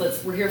do this.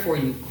 We're here for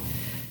you.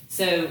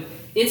 So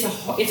it's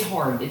hard.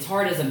 It's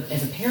hard as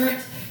a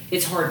parent.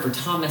 It's hard for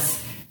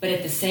Thomas. But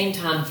at the same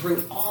time,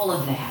 through all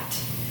of that,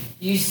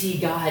 you see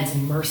God's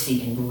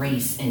mercy and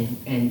grace. And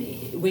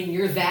when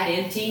you're that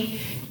empty,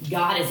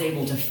 God is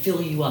able to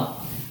fill you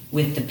up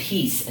with the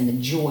peace and the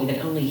joy that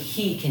only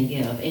He can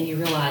give. And you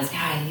realize,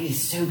 God, He is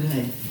so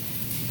good.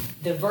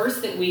 The verse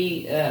that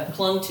we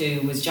clung to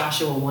was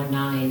Joshua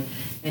 1:9,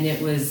 and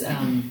it was,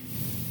 have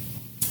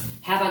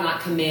I not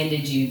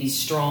commanded you, be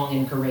strong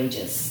and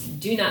courageous.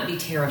 Do not be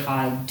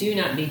terrified. Do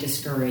not be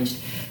discouraged.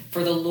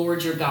 For the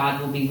Lord your God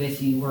will be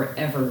with you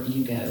wherever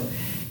you go.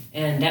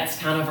 And that's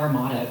kind of our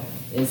motto,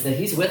 is that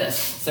He's with us.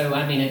 So,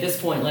 at this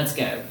point, let's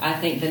go. I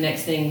think the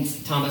next thing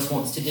Thomas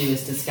wants to do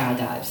is to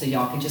skydive. So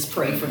y'all can just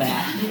pray for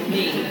that for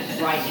me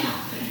right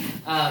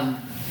now.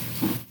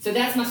 So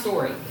that's my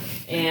story.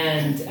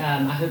 And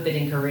I hope it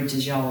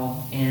encourages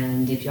y'all.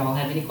 And if y'all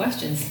have any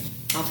questions,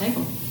 I'll take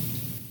them.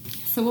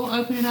 So we'll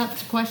open it up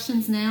to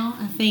questions now.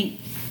 I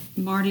think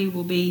Marty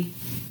will be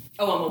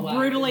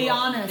brutally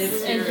honest,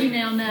 as you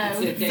now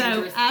know.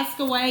 So ask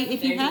away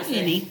if you have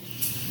any.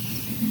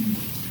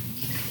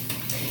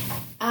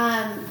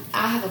 I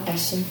have a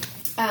question.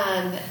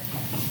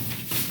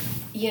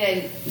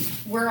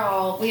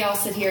 We all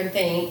sit here and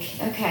think,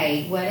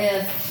 okay, what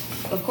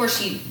if, of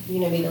course you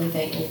immediately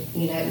think,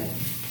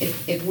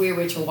 if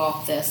we're to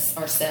walk this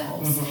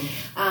ourselves.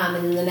 Mm-hmm. And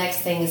then the next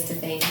thing is to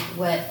think,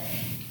 what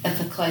if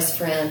a close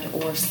friend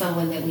or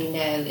someone that we know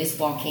is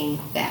walking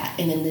that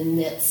and in the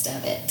midst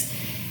of it?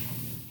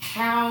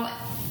 How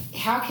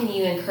can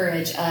you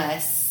encourage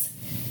us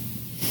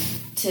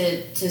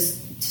to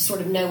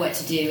sort of know what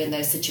to do in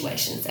those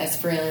situations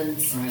as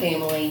friends,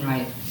 family?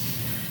 Right.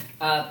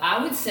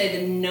 I would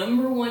say the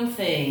number one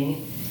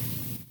thing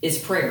is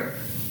prayer.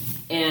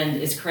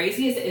 And as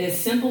crazy and as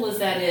simple as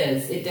that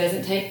is, it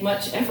doesn't take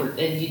much effort,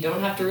 and you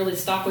don't have to really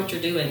stop what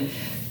you're doing.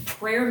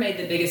 Prayer made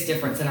the biggest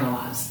difference in our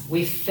lives.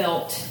 We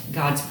felt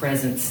God's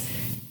presence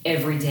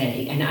every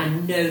day, and I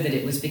know that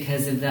it was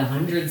because of the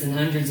hundreds and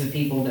hundreds of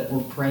people that were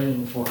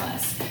praying for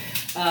us.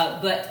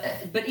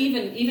 But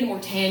even more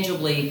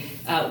tangibly,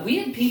 we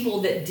had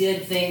people that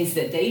did things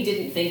that they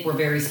didn't think were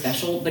very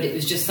special, but it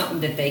was just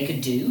something that they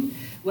could do.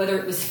 Whether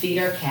it was feed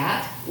our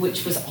cat,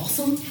 which was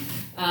awesome.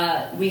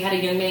 We had a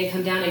young man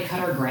come down and cut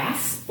our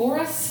grass for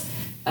us.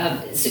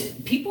 So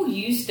people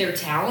used their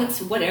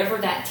talents, whatever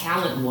that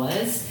talent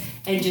was,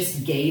 and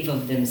just gave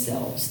of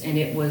themselves. And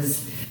it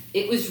was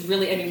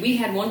really, we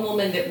had one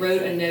woman that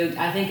wrote a note,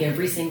 I think,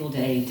 every single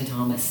day to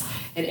Thomas.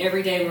 And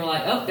every day we were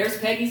like, oh, there's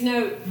Peggy's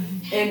note.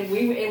 And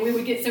we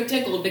would get so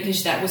tickled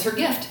because that was her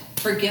gift.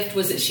 Her gift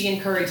was that she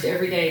encouraged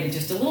every day with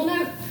just a little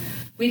note.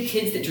 We had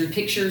kids that drew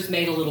pictures,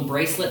 made a little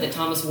bracelet that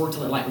Thomas wore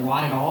till it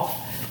rotted off.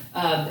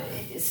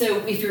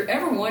 So if you're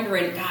ever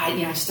wondering, God,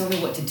 I just don't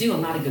know what to do.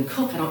 I'm not a good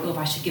cook. I don't know if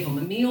I should give them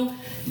a meal.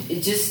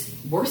 Just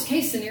worst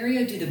case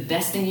scenario, do the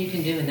best thing you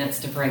can do, and that's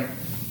to pray.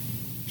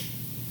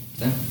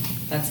 So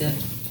that's it.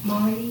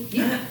 Marty,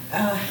 Yeah.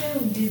 How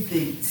did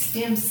the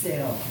stem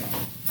cell?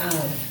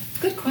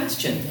 Good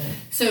question.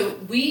 So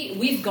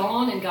we've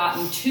gone and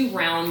gotten 2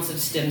 rounds of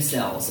stem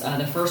cells.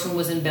 The first one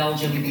was in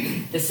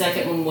Belgium. The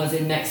second one was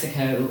in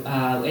Mexico.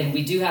 And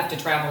we do have to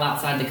travel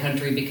outside the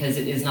country because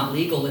it is not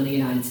legal in the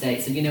United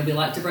States. So, we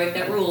like to break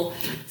that rule.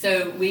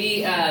 So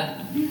we've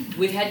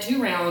had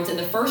 2 rounds. In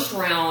the first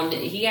round,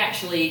 he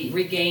actually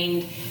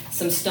regained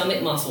some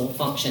stomach muscle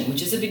function,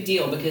 which is a big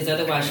deal because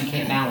otherwise you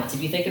can't balance.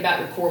 If you think about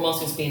your core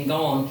muscles being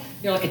gone,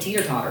 you're like a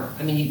teeter-totter.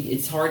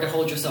 It's hard to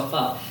hold yourself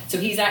up. So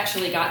he's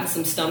actually gotten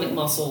some stomach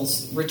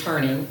muscles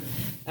returning.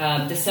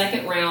 The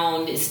second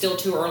round is still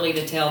too early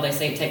to tell. They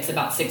say it takes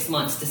about 6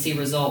 months to see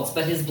results,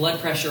 but his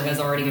blood pressure has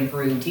already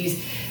improved.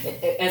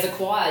 As a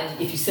quad,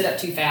 if you sit up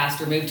too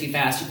fast or move too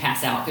fast, you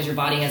pass out because your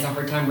body has a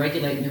hard time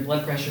regulating your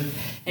blood pressure.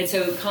 And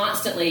so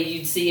constantly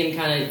you'd see him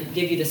kind of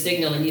give you the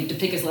signal, and you have to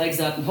pick his legs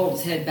up and hold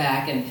his head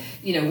back and,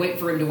 wait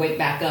for him to wake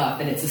back up.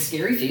 And it's a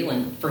scary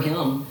feeling for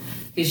him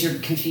because you're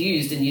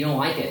confused and you don't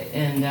like it.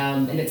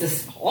 And it's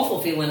an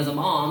awful feeling as a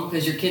mom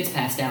because your kid's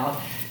passed out.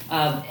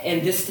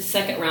 And the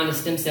second round of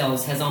stem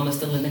cells has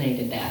almost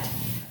eliminated that.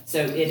 So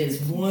it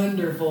is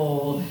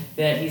wonderful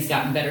that he's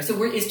gotten better.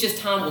 So it's just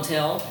time will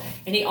tell.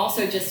 And he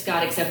also just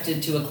got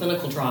accepted to a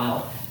clinical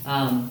trial.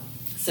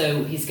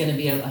 So he's going to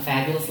be a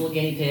fabulous little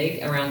guinea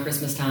pig around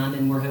Christmas time.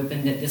 And we're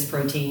hoping that this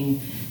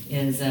protein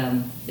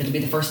it'll be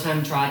the first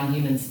time tried in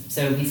humans.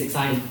 So he's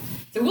excited.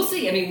 So we'll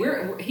see.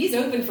 He's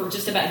open for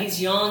just about,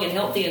 he's young and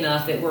healthy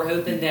enough that we're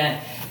hoping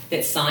that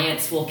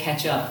science will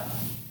catch up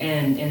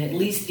and at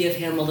least give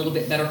him a little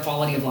bit better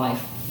quality of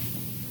life.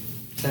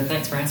 So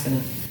thanks for asking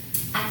it.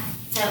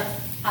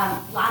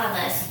 A lot of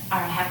us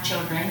have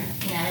children,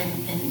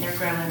 and they're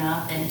growing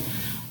up, and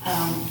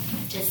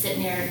just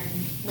sitting there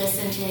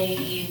listening to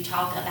you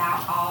talk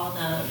about all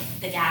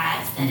the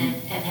guys that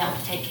have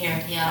helped take care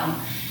of him.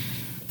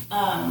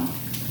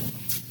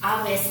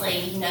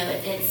 Obviously,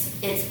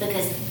 it's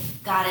because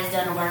God has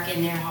done a work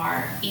in their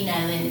heart, you know,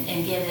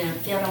 and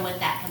filled them with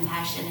that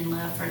compassion and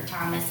love for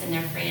Thomas and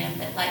their friend.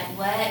 But like,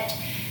 what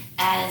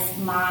as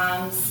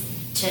moms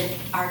to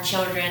our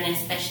children,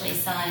 especially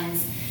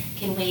sons,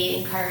 can we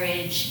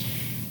encourage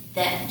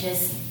that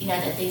just, you know,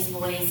 that these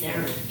boys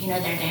are, you know,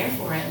 they're there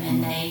for him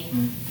and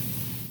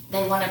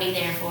they want to be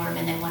there for him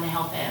and they want to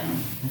help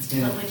him. That's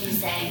good. What would you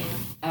say?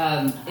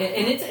 And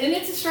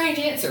it's a strange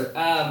answer.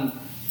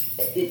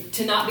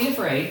 To not be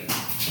afraid.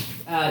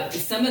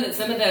 Some of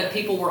the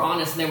people were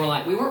honest and they were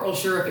like, we weren't real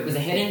sure if it was a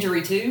head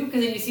injury too,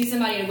 because then you see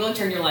somebody in a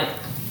wheelchair and you're like,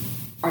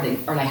 are they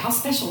how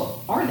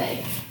special are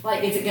they?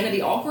 Like, is it going to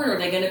be awkward, or are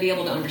they going to be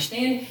able to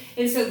understand?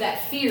 And so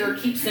that fear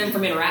keeps them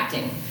from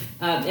interacting.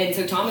 And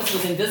so Thomas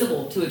was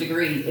invisible to a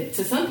degree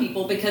to some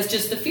people because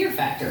just the fear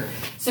factor.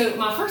 So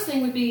my first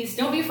thing would be is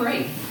don't be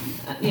afraid.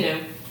 You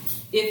know,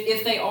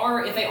 if they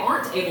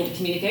aren't able to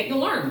communicate, you'll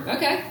learn.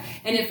 Okay.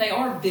 And if they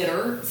are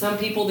bitter, some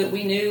people that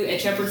we knew at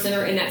Shepherd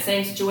Center in that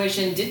same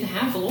situation didn't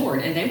have the Lord,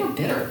 and they were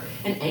bitter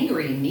and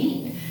angry and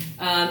mean.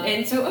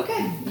 And so,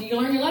 okay, you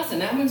learn your lesson.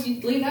 That means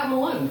you leave that one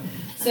alone.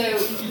 So,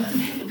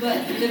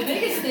 but the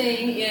biggest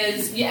thing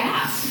is you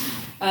ask.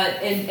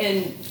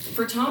 And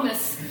for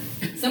Thomas,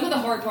 some of the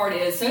hard part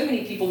is so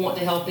many people want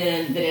to help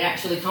in that it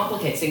actually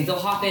complicates things. They'll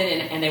hop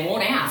in and they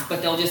won't ask,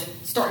 but they'll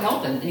just start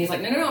helping. And he's like,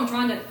 no, I'm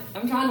trying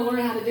to learn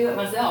how to do it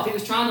myself. He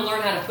was trying to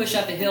learn how to push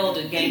up a hill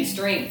to gain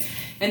strength.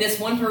 And this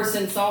one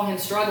person saw him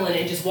struggling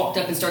and just walked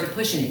up and started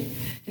pushing him.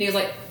 And he was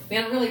like,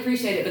 man, I really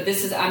appreciate it,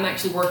 but I'm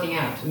actually working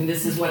out. I mean,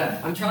 this is what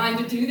I'm trying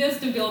to do this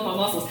to build my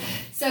muscles.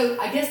 So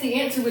I guess the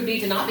answer would be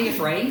to not be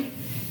afraid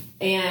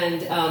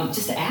and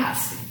just to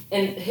ask.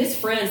 And his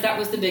friends, that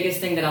was the biggest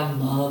thing that I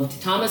loved.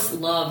 Thomas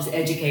loves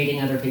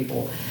educating other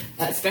people,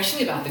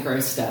 especially about the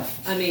gross stuff.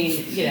 I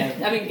mean,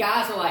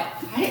 guys are like,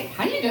 hey,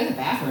 how do you do in the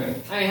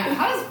bathroom? I mean,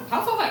 how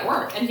does all that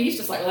work? And he's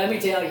just like, let me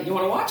tell you. You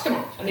want to watch? Come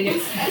on. I mean,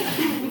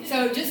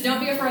 so just don't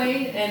be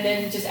afraid, and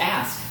then just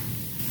ask.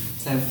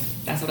 So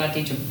that's what I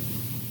teach them.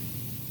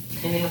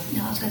 Anything else?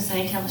 No, I was going to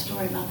say, tell the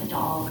story about the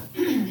dog,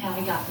 how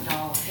he got the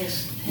dog, his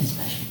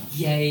special dog.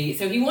 Yay.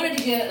 So he wanted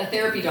to get a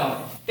therapy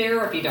dog.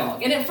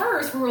 And at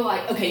first, we were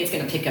like, okay, it's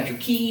going to pick up your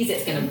keys.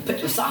 It's going to put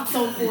your socks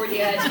on for you.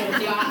 It's going to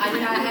do, I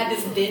had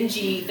this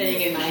Benji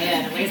thing in my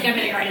head. I'm like, it's going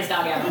to be the greatest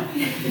dog ever.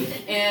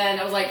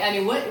 And I was like, I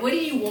mean, what do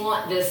you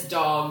want this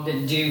dog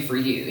to do for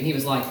you? And he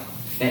was like,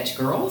 fetch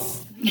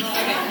girls? Okay,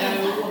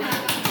 no.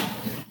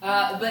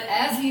 But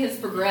as he has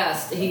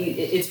progressed,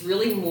 it's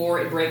really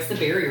more, it breaks the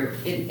barrier.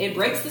 It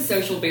breaks the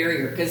social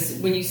barrier, because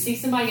when you see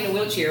somebody in a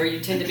wheelchair, you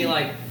tend to be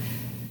like,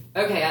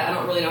 okay, I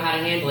don't really know how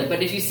to handle it.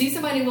 But if you see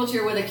somebody in a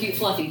wheelchair with a cute,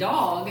 fluffy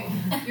dog,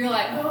 you're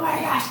like, oh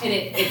my gosh. And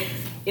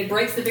it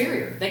breaks the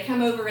barrier. They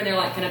come over and they're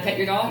like, can I pet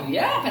your dog?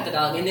 Yeah, I'll pet the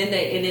dog. And then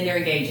they're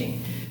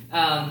engaging.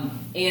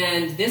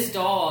 And this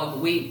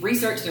dog, we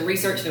researched all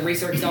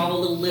the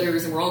little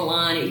litters, and we're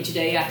online each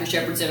day after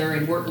Shepherd Center,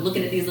 and we're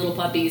looking at these little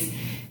puppies.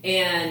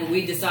 And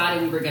we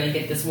decided we were going to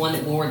get this one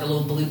that wore the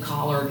little blue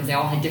collar, because they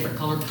all had different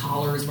colored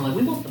collars. We're like,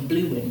 we want the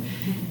blue one.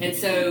 And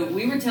so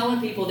we were telling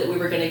people that we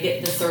were going to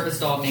get this service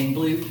dog named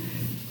Blue.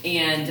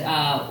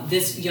 And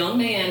this young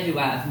man who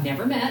I've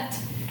never met,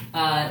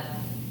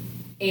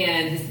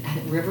 and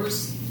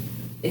Rivers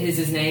is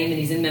his name, and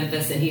he's in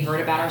Memphis, and he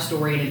heard about our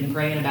story and had been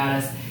praying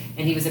about us.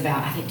 And he was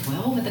about, I think,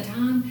 12 at the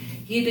time.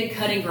 He had been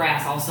cutting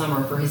grass all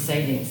summer for his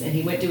savings. And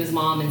he went to his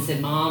mom and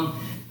said, Mom,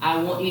 I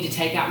want you to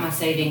take out my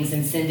savings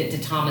and send it to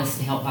Thomas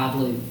to help buy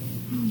Blue.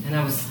 And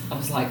I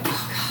was like,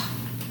 oh God,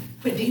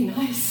 would it be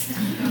nice?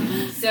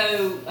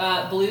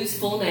 So Blue's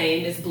full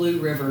name is Blue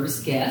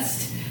Rivers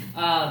Guest,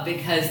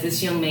 because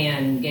this young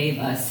man gave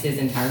us his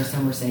entire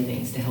summer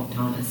savings to help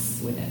Thomas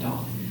with that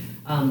dog.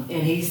 And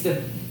he's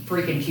the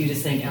freaking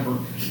cutest thing ever.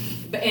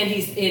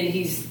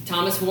 And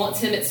Thomas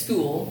wants him at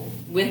school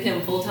with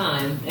him full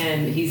time,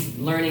 and he's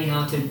learning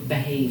how to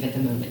behave at the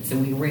moment. So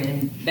we were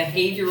in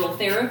behavioral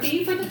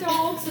therapy for the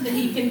dog so that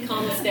he can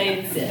come stay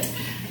and sit.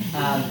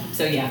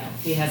 So yeah,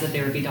 he has a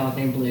therapy dog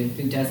named Blue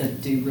who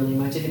doesn't do really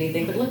much of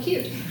anything but look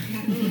cute. Is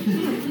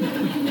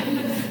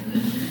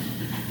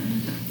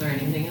there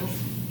anything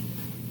else?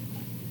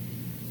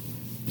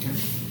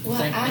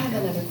 Well, I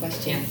have another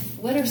question. Yeah.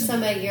 What are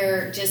some of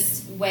your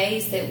just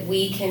ways that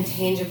we can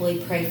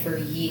tangibly pray for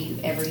you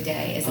every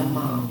day as a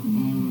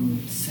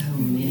mom? So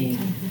many.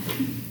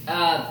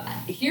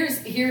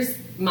 Here's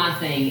my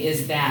thing,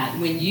 is that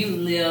when you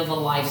live a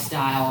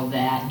lifestyle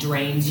that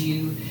drains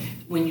you,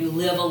 when you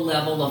live a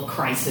level of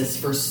crisis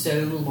for so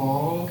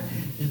long,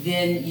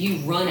 then you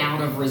run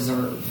out of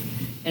reserve.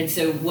 And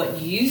so what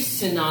used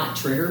to not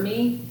trigger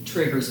me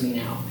triggers me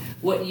now.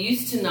 What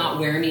used to not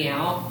wear me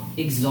out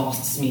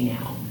exhausts me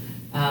now.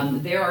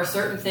 There are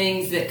certain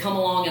things that come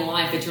along in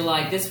life that you're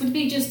like, this would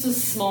be just a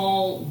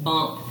small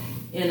bump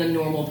in a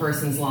normal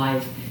person's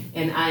life,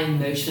 and I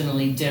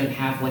emotionally don't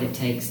have what it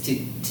takes to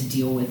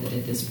deal with it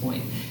at this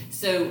point.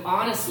 So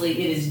honestly,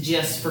 it is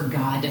just for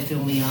God to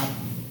fill me up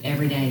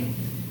every day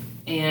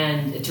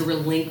and to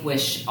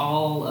relinquish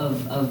all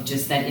of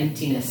just that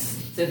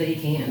emptiness so that He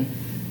can.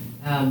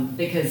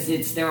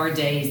 Because there are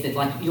days that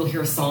like you'll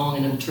hear a song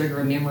and it'll trigger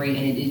a memory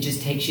and it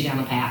just takes you down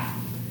a path.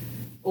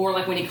 Or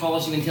like when he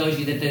calls you and tells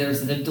you that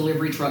there's the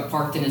delivery truck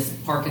parked in his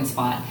parking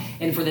spot,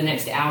 and for the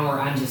next hour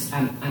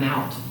I'm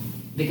out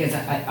because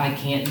I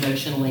can't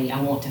emotionally.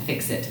 I want to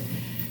fix it.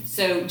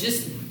 So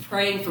just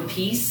praying for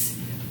peace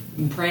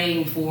and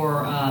praying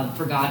for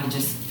God to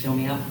just fill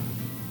me up.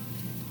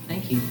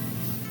 Thank you.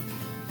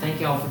 Thank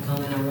you all for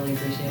coming. I really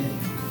appreciate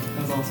it.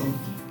 That was awesome.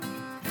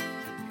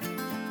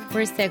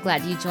 We're so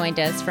glad you joined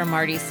us for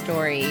Marty's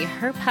story.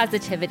 Her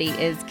positivity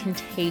is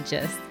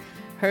contagious.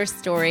 Her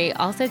story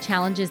also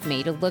challenges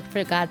me to look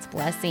for God's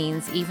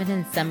blessings even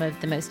in some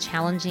of the most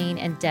challenging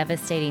and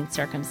devastating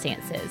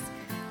circumstances.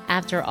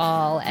 After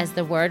all, as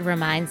the Word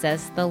reminds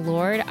us, the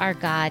Lord our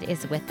God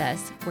is with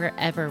us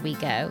wherever we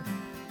go.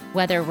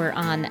 Whether we're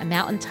on a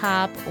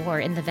mountaintop or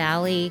in the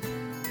valley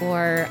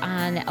or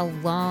on a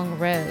long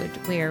road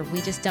where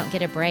we just don't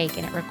get a break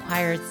and it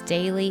requires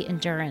daily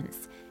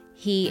endurance,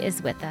 He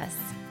is with us.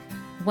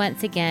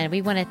 Once again,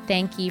 we want to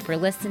thank you for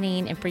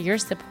listening and for your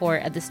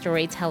support of the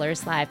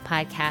Storytellers Live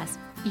podcast.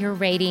 Your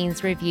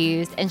ratings,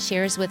 reviews, and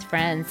shares with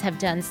friends have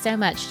done so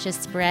much to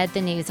spread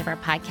the news of our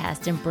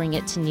podcast and bring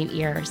it to new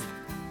ears.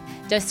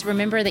 Just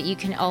remember that you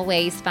can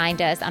always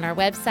find us on our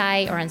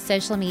website or on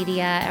social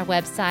media. Our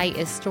website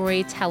is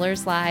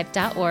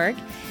storytellerslive.org.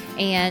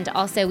 And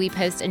also we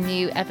post a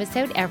new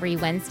episode every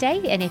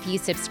Wednesday. And if you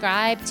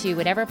subscribe to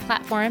whatever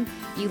platform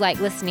you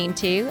like listening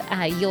to,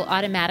 you'll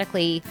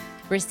automatically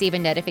receive a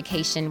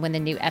notification when the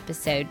new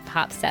episode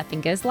pops up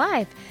and goes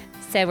live.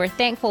 So we're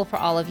thankful for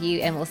all of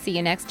you, and we'll see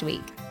you next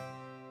week.